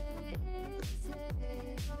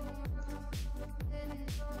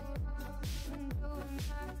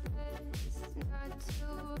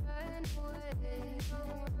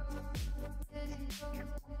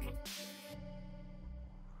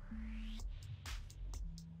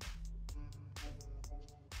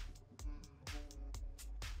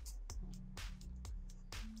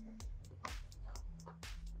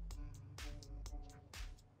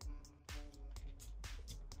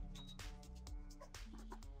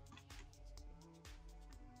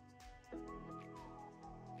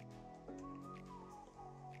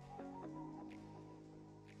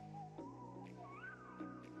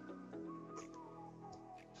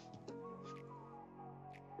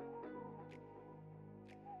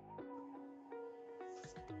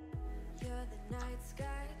 You're the night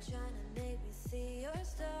sky trying to make me see your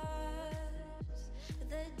stars.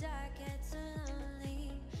 The dark gets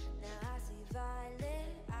lonely. Now I see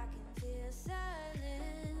violet, I can feel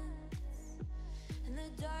silence. In the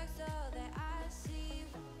dark's all that I see.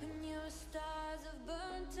 When your stars have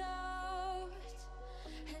burnt toast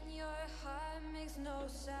and your heart makes no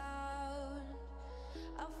sound,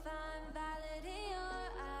 I'll find violet in your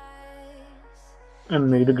eyes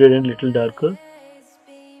and make the gradient little darker.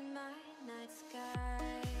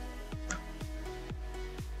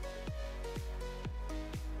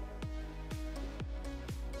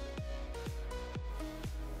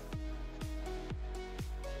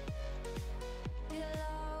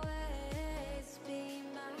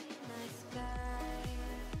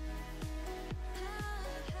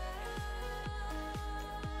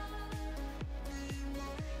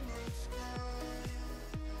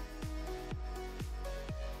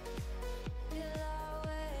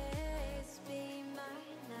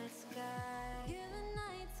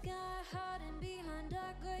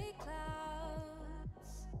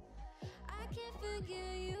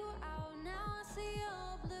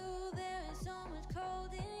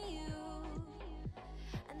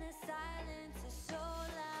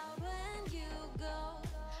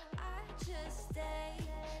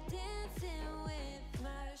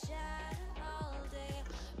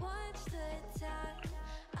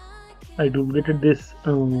 I duplicated this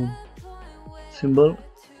symbol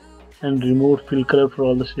and removed fill color for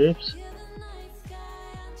all the shapes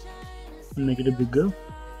and make it a bigger.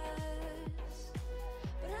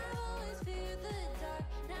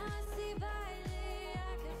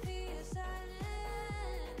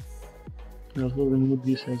 I also remove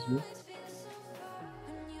this as well.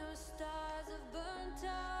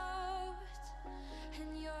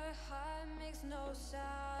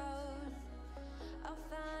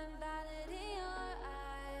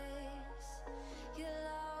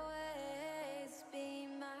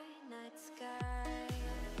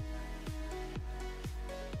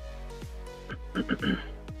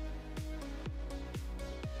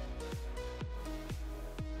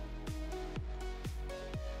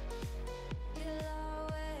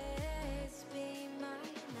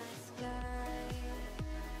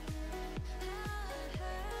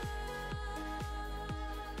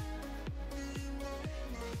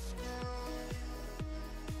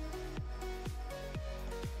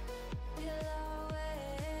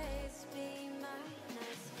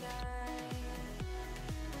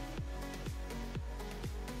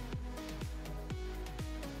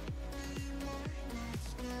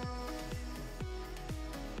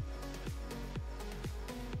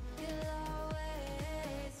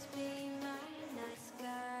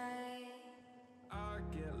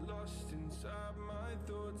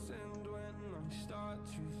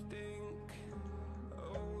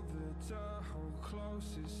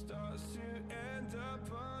 It starts to end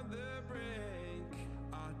up on the brink.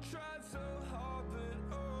 I tried so hard,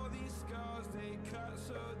 but all these scars, they cut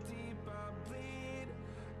so deep I bleed.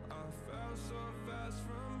 I fell so fast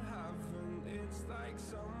from heaven, it's like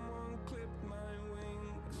someone clipped my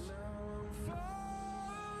wings. Now I'm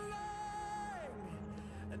falling,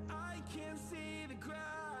 and I can't see the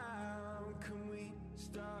ground. Can we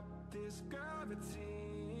stop this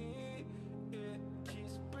gravity? It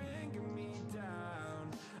keeps bringing me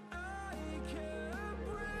down. I can't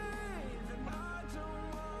breathe and I don't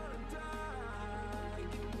wanna die.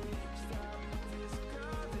 Can we stop this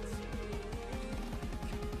gravity?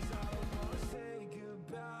 'Cause I don't wanna say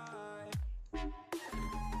goodbye.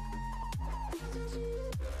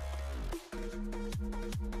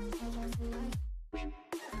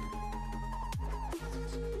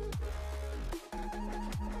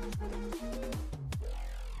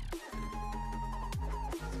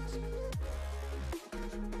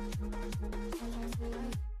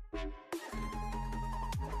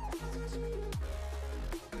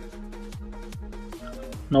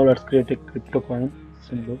 Now let's create a crypto coin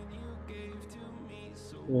symbol.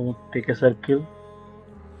 So take a circle,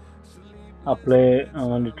 apply a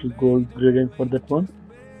little gold gradient for that one.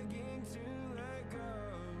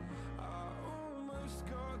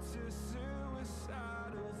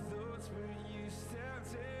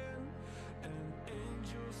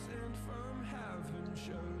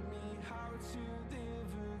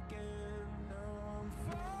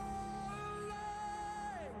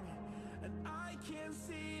 Can't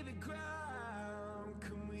see the ground.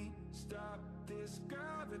 Can we stop this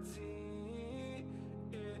gravity?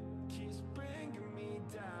 It keeps bringing me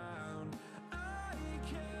down. I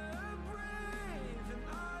can't breathe and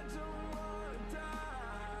I don't wanna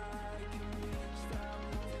die. Can we stop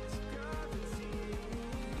this gravity?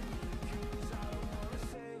 'Cause I don't wanna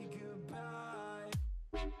say goodbye.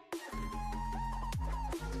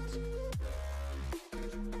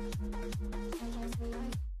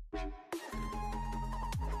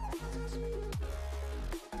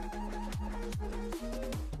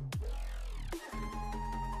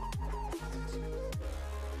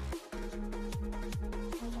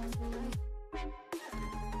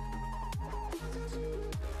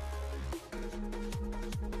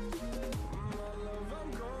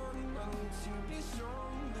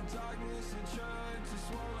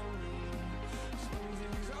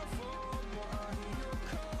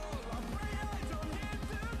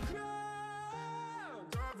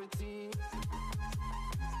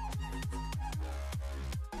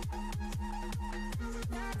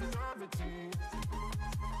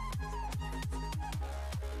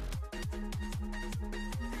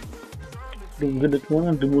 Duplicate that one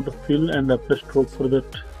and remove the fill and apply stroke for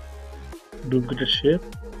that duplicated shape.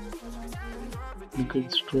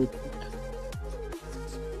 Duplicate stroke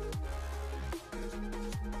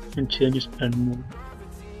and change its blend mode.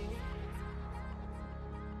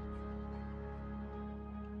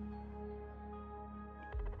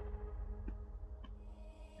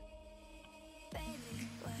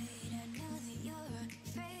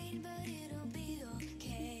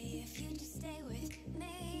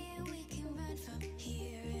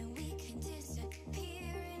 Here and we can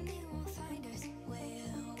disappear and they won't find us.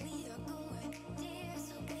 Well, we are going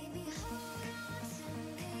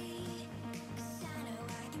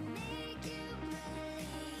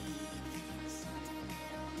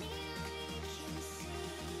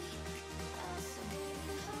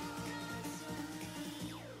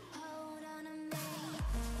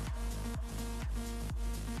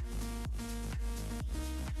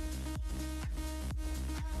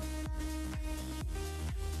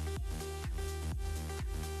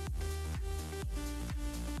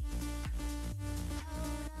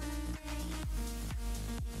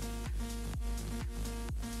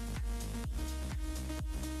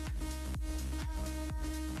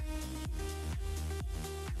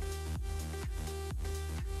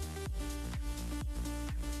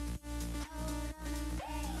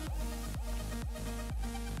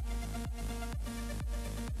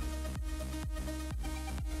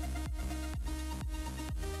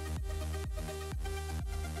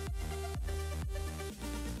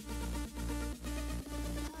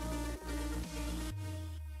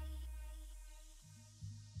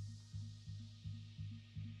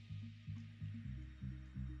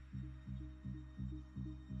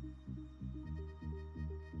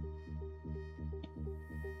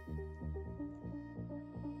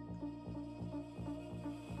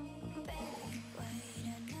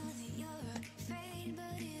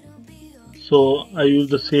So I use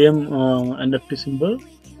the same NFT symbol,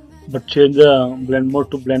 but change the blend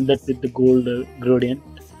mode to blend that with the gold gradient.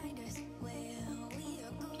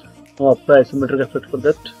 Now apply isometric effect for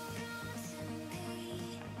that.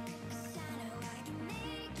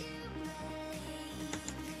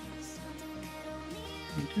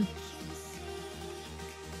 Okay.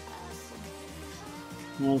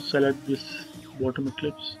 Now select this bottom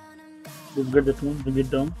eclipse. Duplicate that one, bring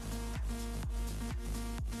it down.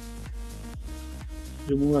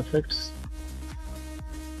 Remove effects.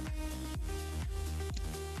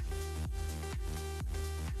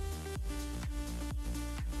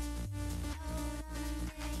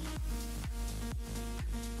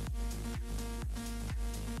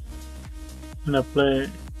 And apply,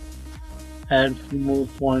 add few more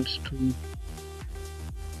points to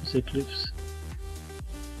this eclipse.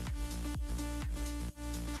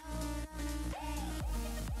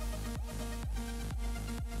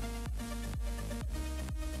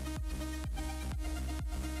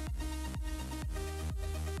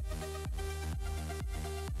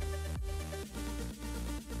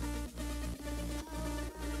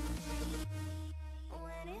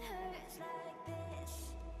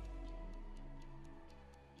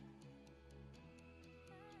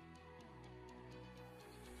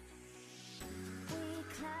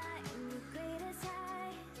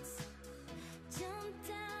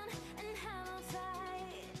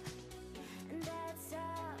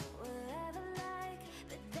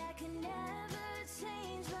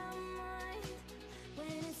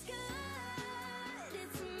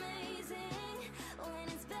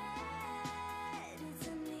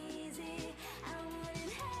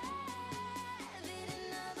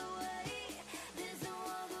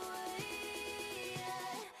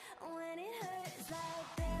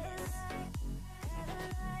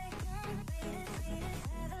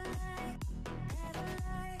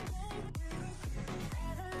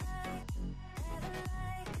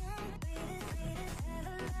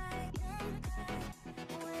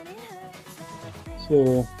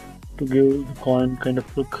 So to give the coin kind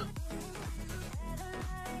of look,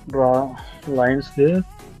 draw lines there,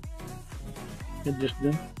 adjust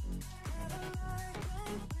them.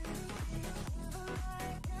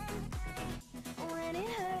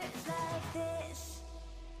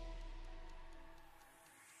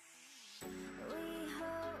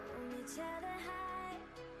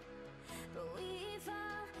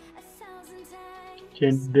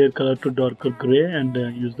 Change their color to darker gray and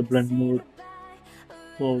use the blend mode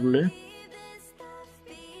overlay.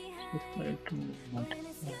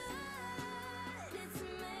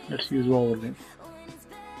 Let's use overlay.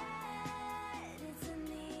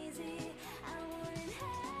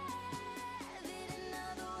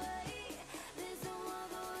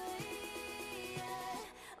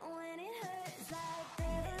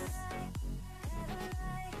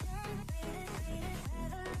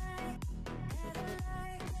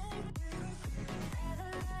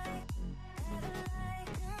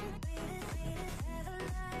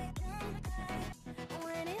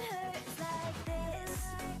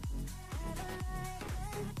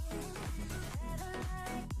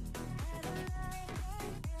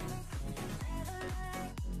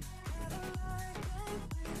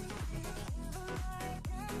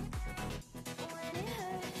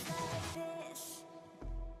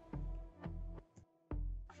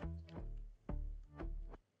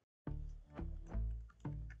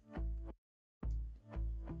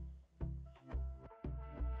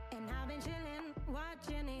 Chillin',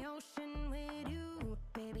 watching the ocean with you,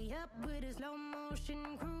 baby, up with a slow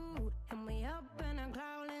motion crew, and we up in our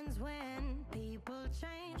cloudlands when people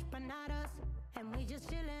change, but not us, and we just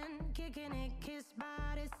chillin', kicking it, kissed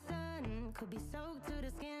by the sun, could be soaked to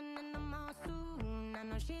the skin in the monsoon. I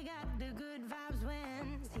know she got the good vibes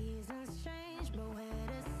when seasons change, but we're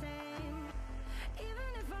the same. Even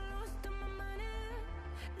if I lost all my money,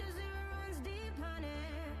 the zero runs deep, honey,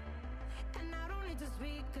 and I don't need to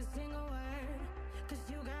speak a single word, 'cause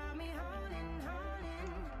you got me holding,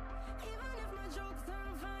 holding. Even if my jokes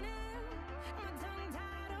aren't funny, my tongue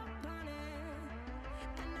tied up on it,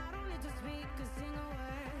 and I don't need to speak a single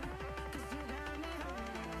word, 'cause you got me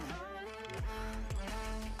holding, holding.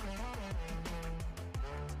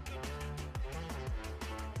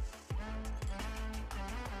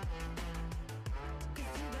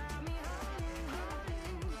 'Cause you got me holding, holding.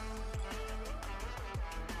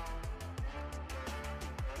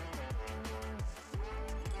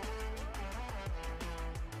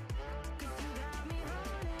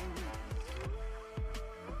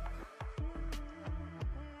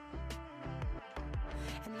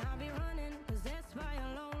 And I'll be running, possessed by a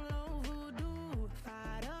low, low voodoo,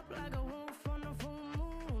 fired up like a wolf on a full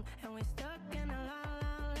moon, and we stuck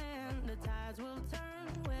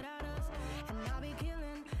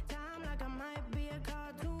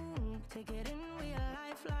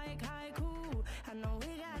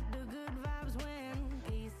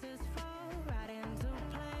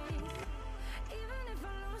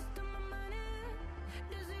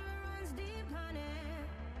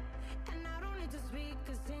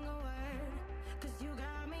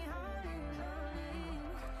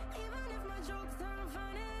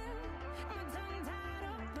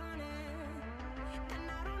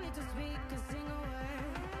need to speak a single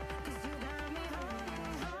word, 'cause you got me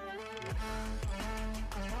holding, holding.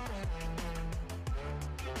 'Cause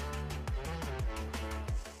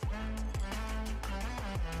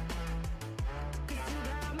you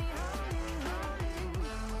got me holding, holding.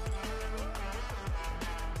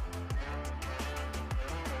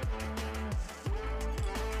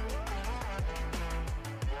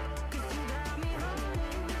 'Cause you got me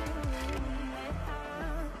holding, holding.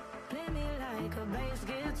 Play me like a bass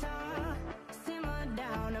guitar, simmer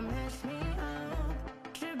down and mess me up,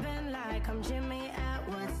 tripping like I'm Jimmy at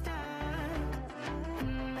Woodstock.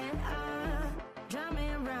 Drive me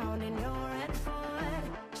around in your red Ford,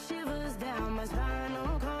 shivers down my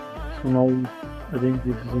spinal cord. So now I think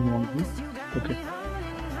this is a monkey. Okay,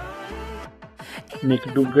 make a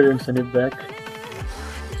duplicate and send it back.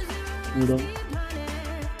 Send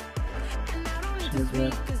it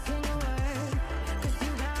back.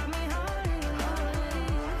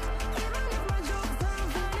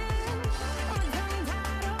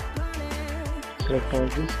 Select all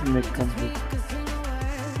this and make complete.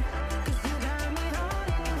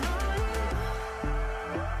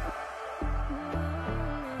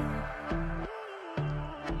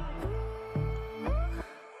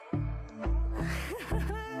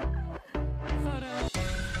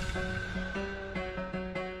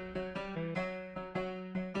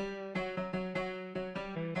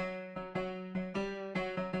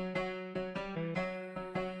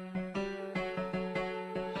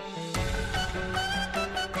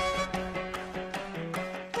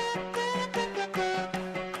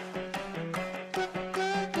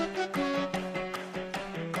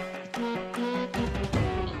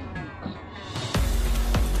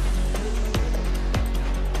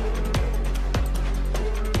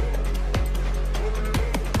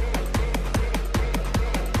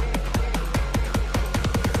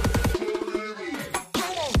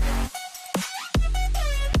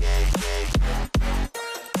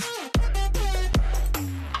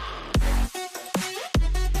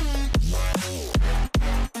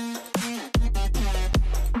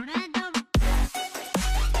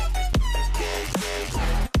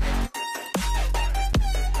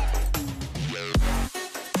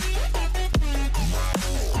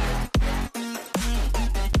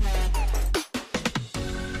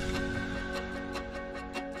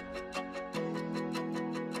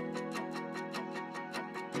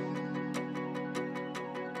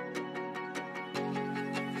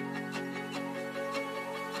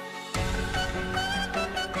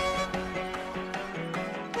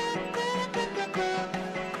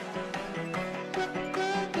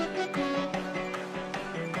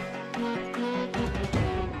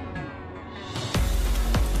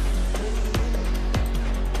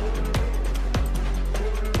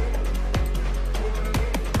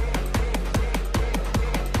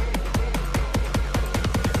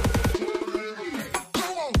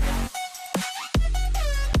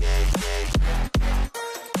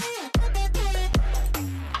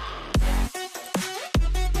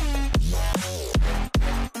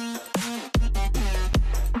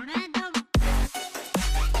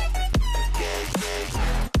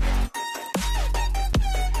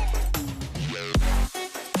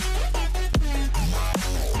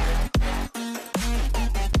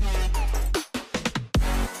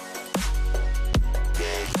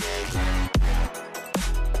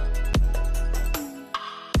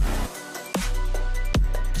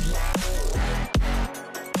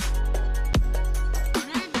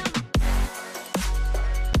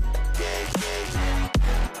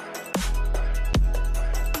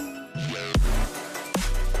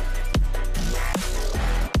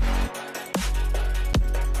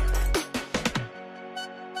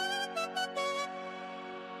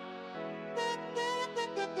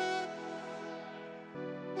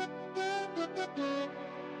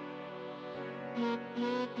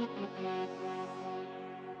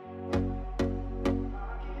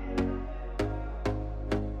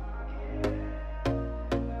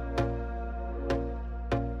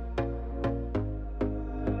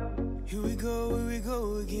 Here we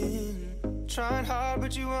go again. Trying hard,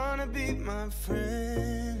 but you wanna be my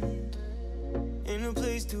friend. Ain't no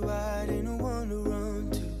place to hide, ain't no one to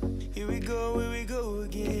run to. Here we go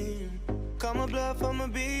again. Call my bluff, I'ma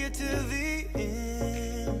be here till the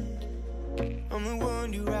end. I'm the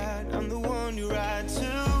one you ride, I'm the one you ride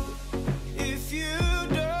to. If you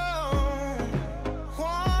don't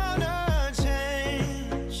wanna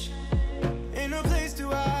change, ain't no place to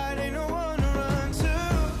hide, ain't no one to run to.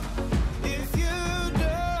 If you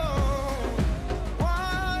don't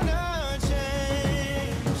wanna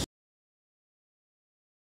change.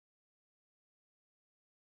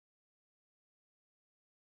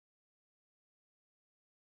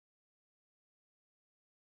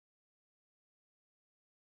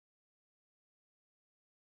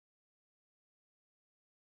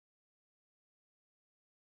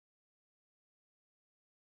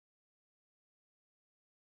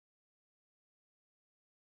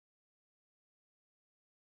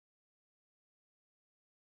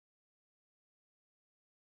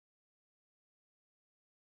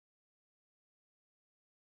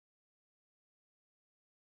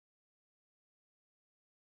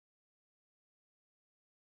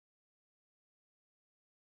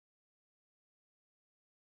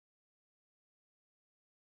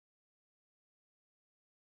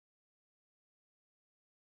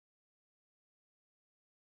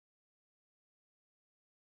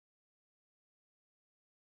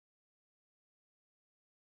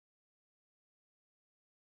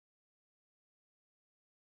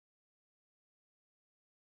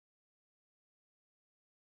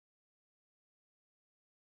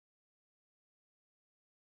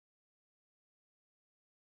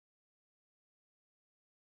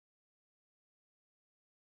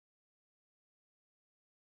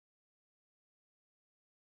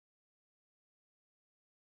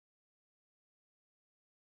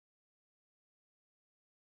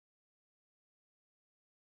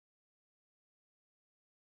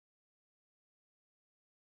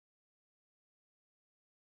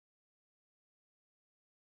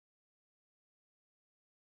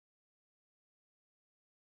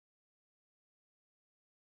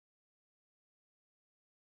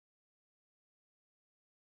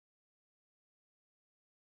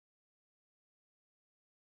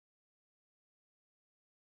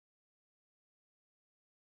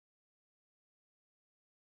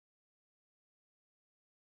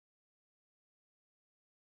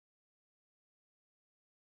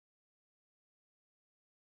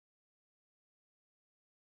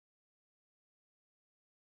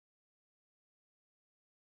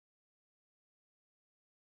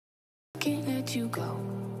 let you go.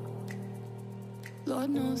 Lord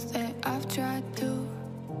knows that I've tried to.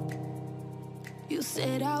 You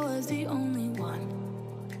said I was the only one.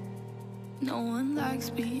 No one likes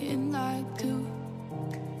being lied to.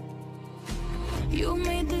 You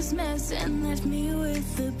made this mess and left me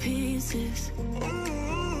with the pieces.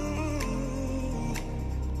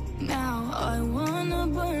 Now I wanna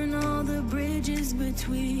burn all the bridges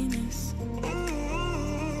between us.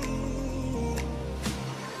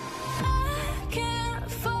 I can't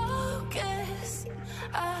focus,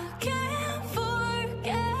 I can't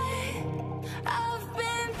forget. I've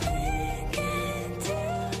been thinking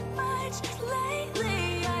too much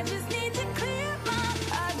lately. I just need to clear my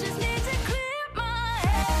head. I just need to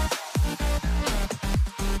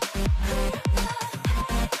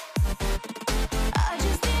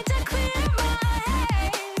clear my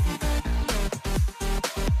head.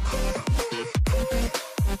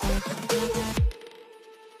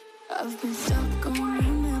 I've been stuck on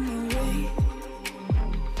your memory,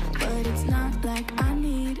 but it's not like I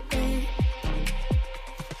need it.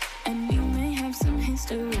 And we may have some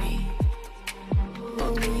history,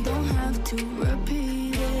 but we don't have to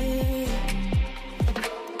repeat it.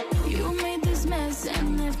 You made this mess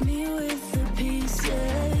and left me with the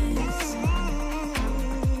pieces.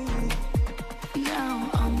 Now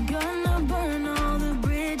I'm gonna burn all the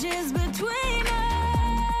bridges between us.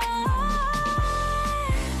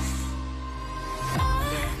 I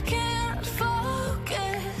can't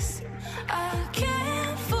focus, I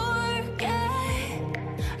can't forget.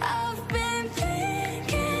 I've been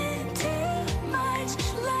thinking too much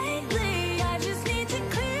lately. I just need to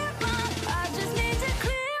clear my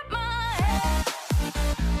head.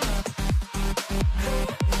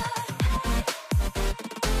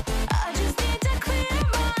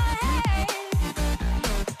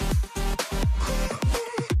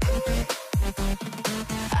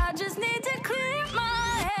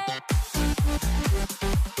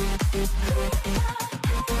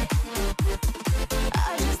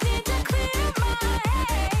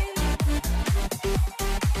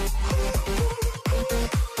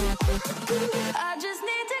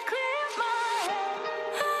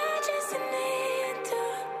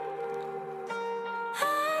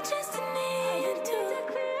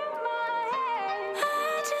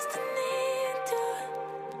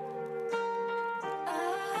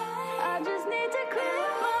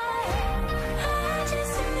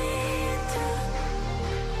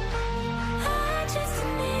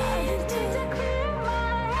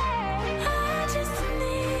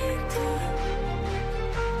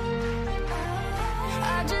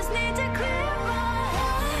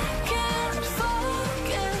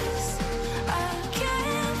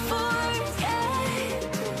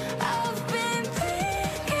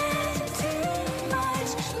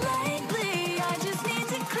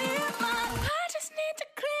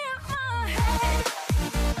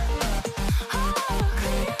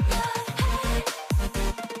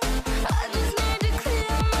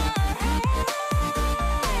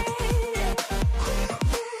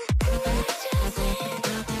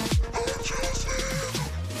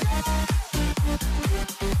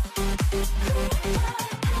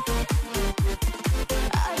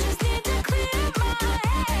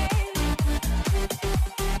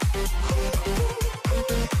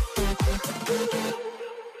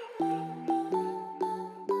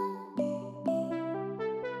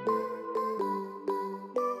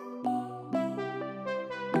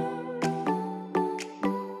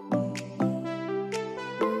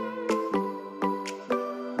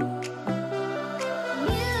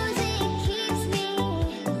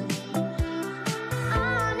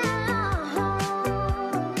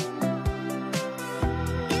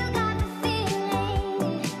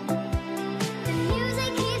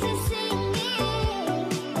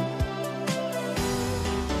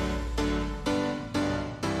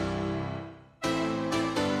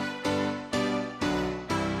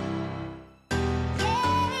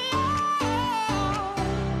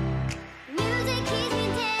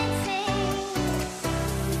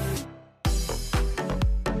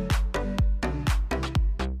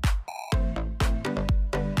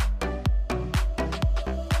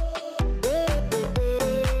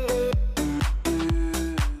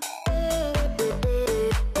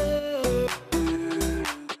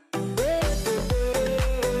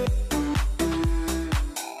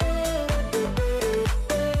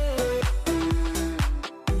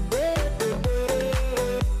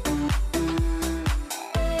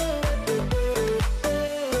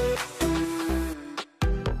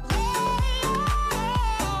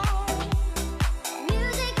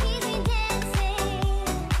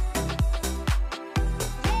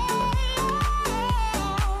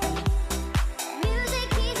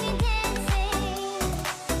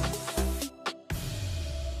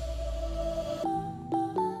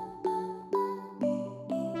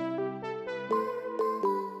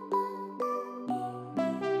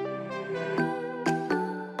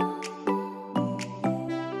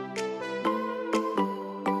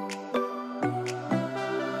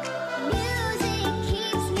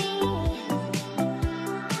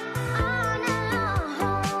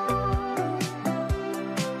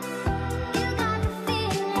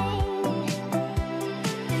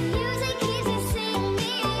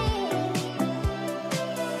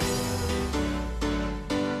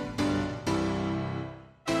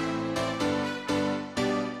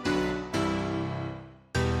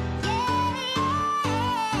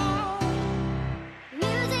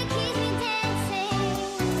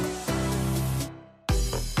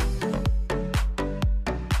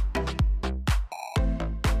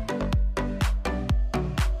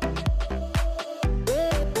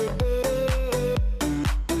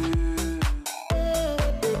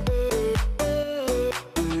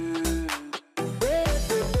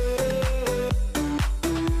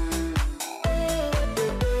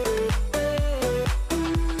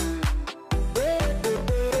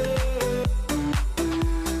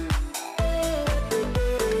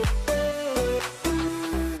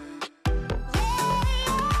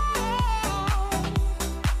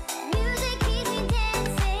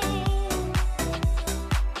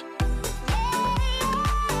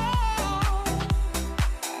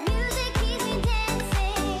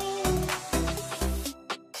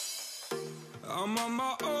 I'm on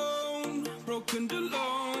my own, broken and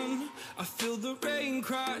alone. I feel the rain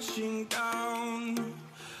crashing down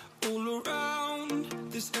all around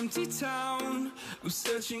this empty town. I'm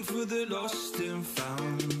searching for the lost and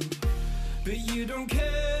found, but you don't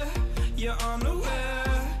care, you're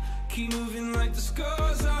unaware. Keep moving like the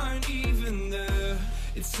scars aren't even there.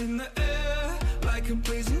 It's in the air like a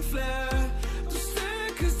blazing flare. Don't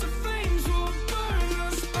stare 'cause the flames will burn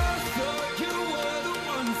us. I thought you were the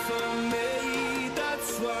one for me.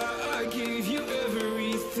 That's why I gave you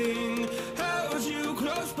everything. Held you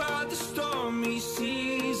close by the stormy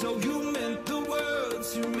seas. Oh, you meant the world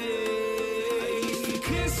to me. I used to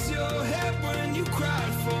kiss your head when you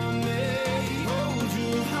cried for me. Hold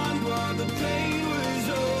your hand while the pain was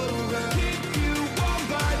over. Keep you warm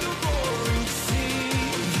by the roaring sea.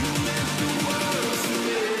 You meant the world to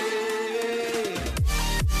me.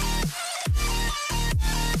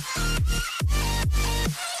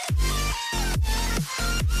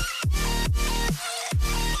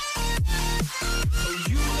 Oh,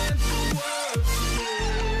 you meant the world to me.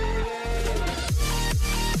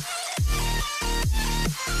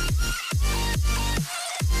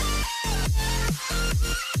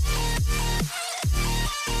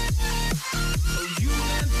 Oh, you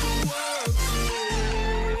meant the world to me.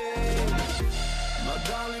 My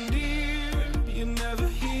darling dear, you're never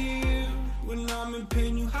here. When I'm in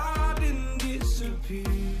pain, you hide and disappear.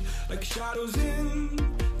 Like shadows in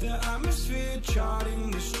the atmosphere,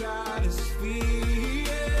 charting the stratosphere.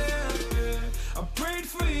 Yeah. I prayed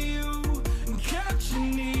for you and kept you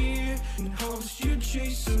near, in hopes you'd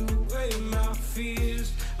chase away my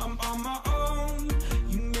fears. I'm on my own,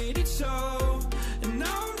 you made it so, and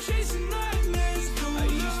now I'm chasing nightmares. I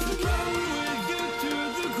used to run with you through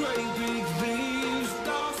the great big leaves,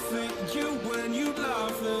 laugh at you when you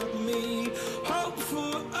laugh at me. Hope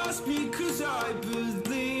for us because I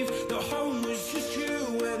believe the home was just you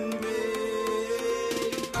and me.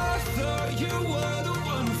 I thought you were the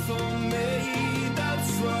one for me.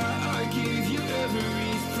 That's why I gave you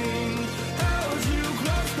everything. Held you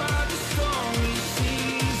close by the stormy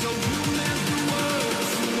seas. Oh, you meant the world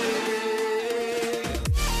to me.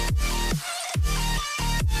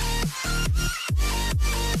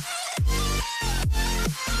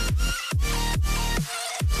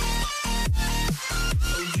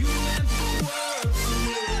 Oh, you meant the world to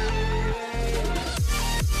me.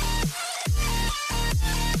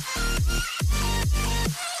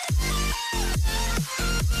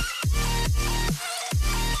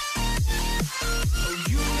 Oh,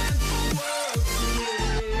 you meant the world to me.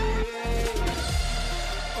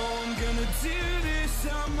 Oh, I'm gonna do this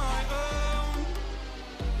on my own.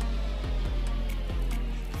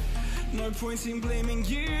 No point in blaming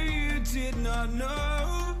you, you did not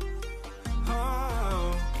know.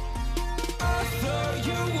 Oh, I thought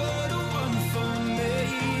you were the one for me.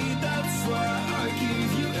 That's why I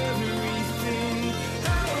gave you everything.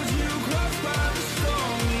 Held you close by the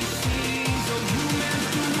stormy seas. Oh, you meant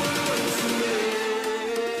the world to me.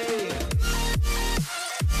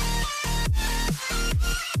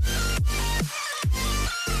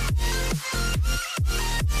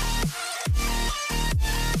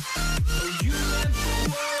 Oh, you meant the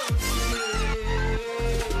world to me.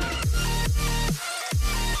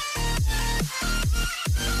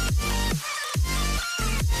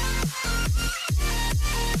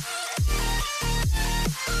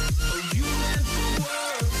 Oh, you meant the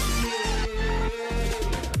world to me.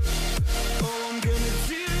 Oh, I'm gonna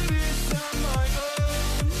do this on my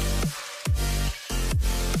own.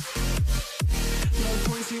 No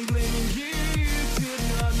point in blaming you, you did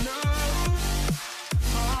not know.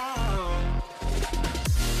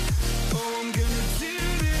 Oh, I'm gonna do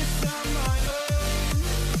this on my own.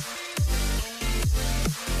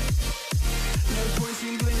 No point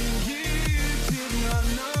in blaming you, you did not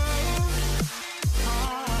know.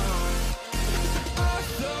 I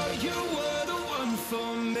thought you were the one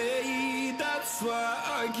for me. That's why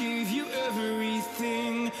I gave you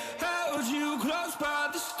everything. Held you close by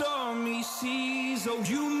the stormy seas. Oh,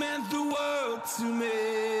 you meant the world to me.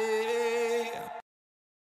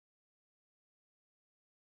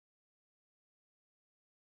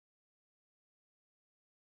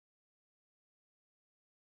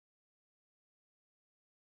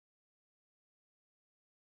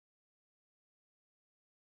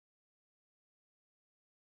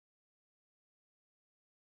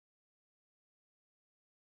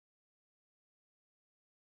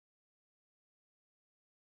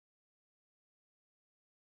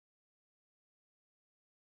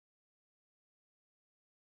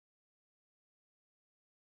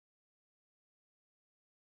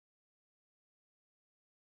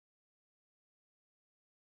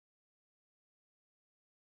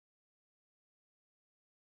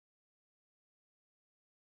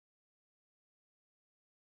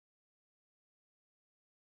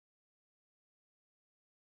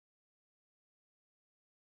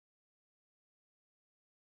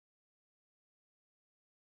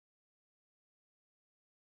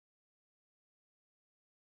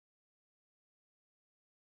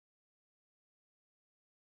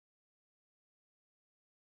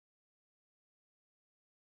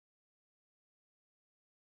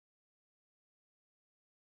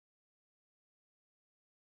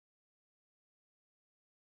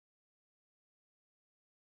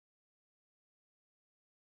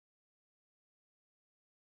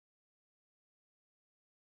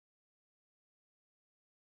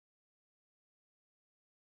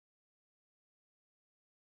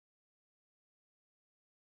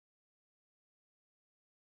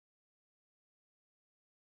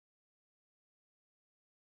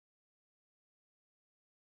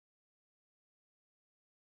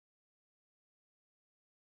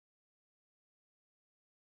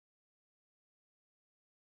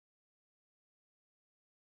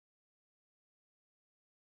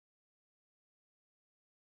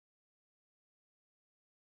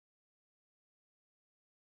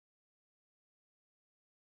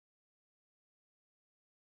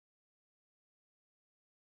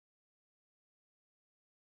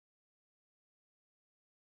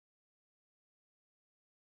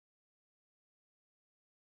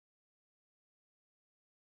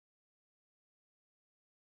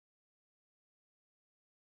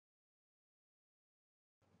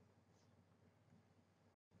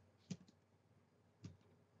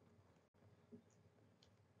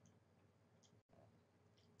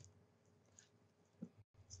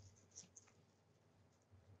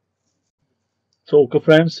 So okay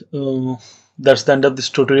friends, that's the end of this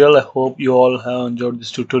tutorial. I hope you all have enjoyed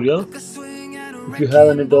this tutorial. If you have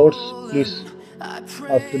any doubts, please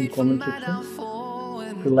ask in the comment section.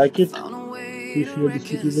 If you like it, please share this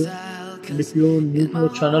tutorial. And if you're new to our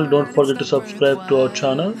channel, don't forget to subscribe to our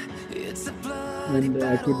channel and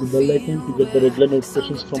activate the bell icon to get the regular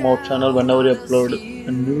notifications from our channel. Whenever we upload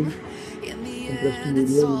a new interesting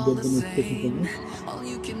video, you'll get the notification from us.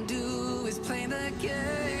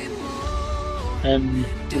 And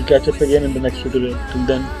we'll catch up again in the next tutorial. Till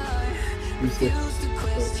then, be safe.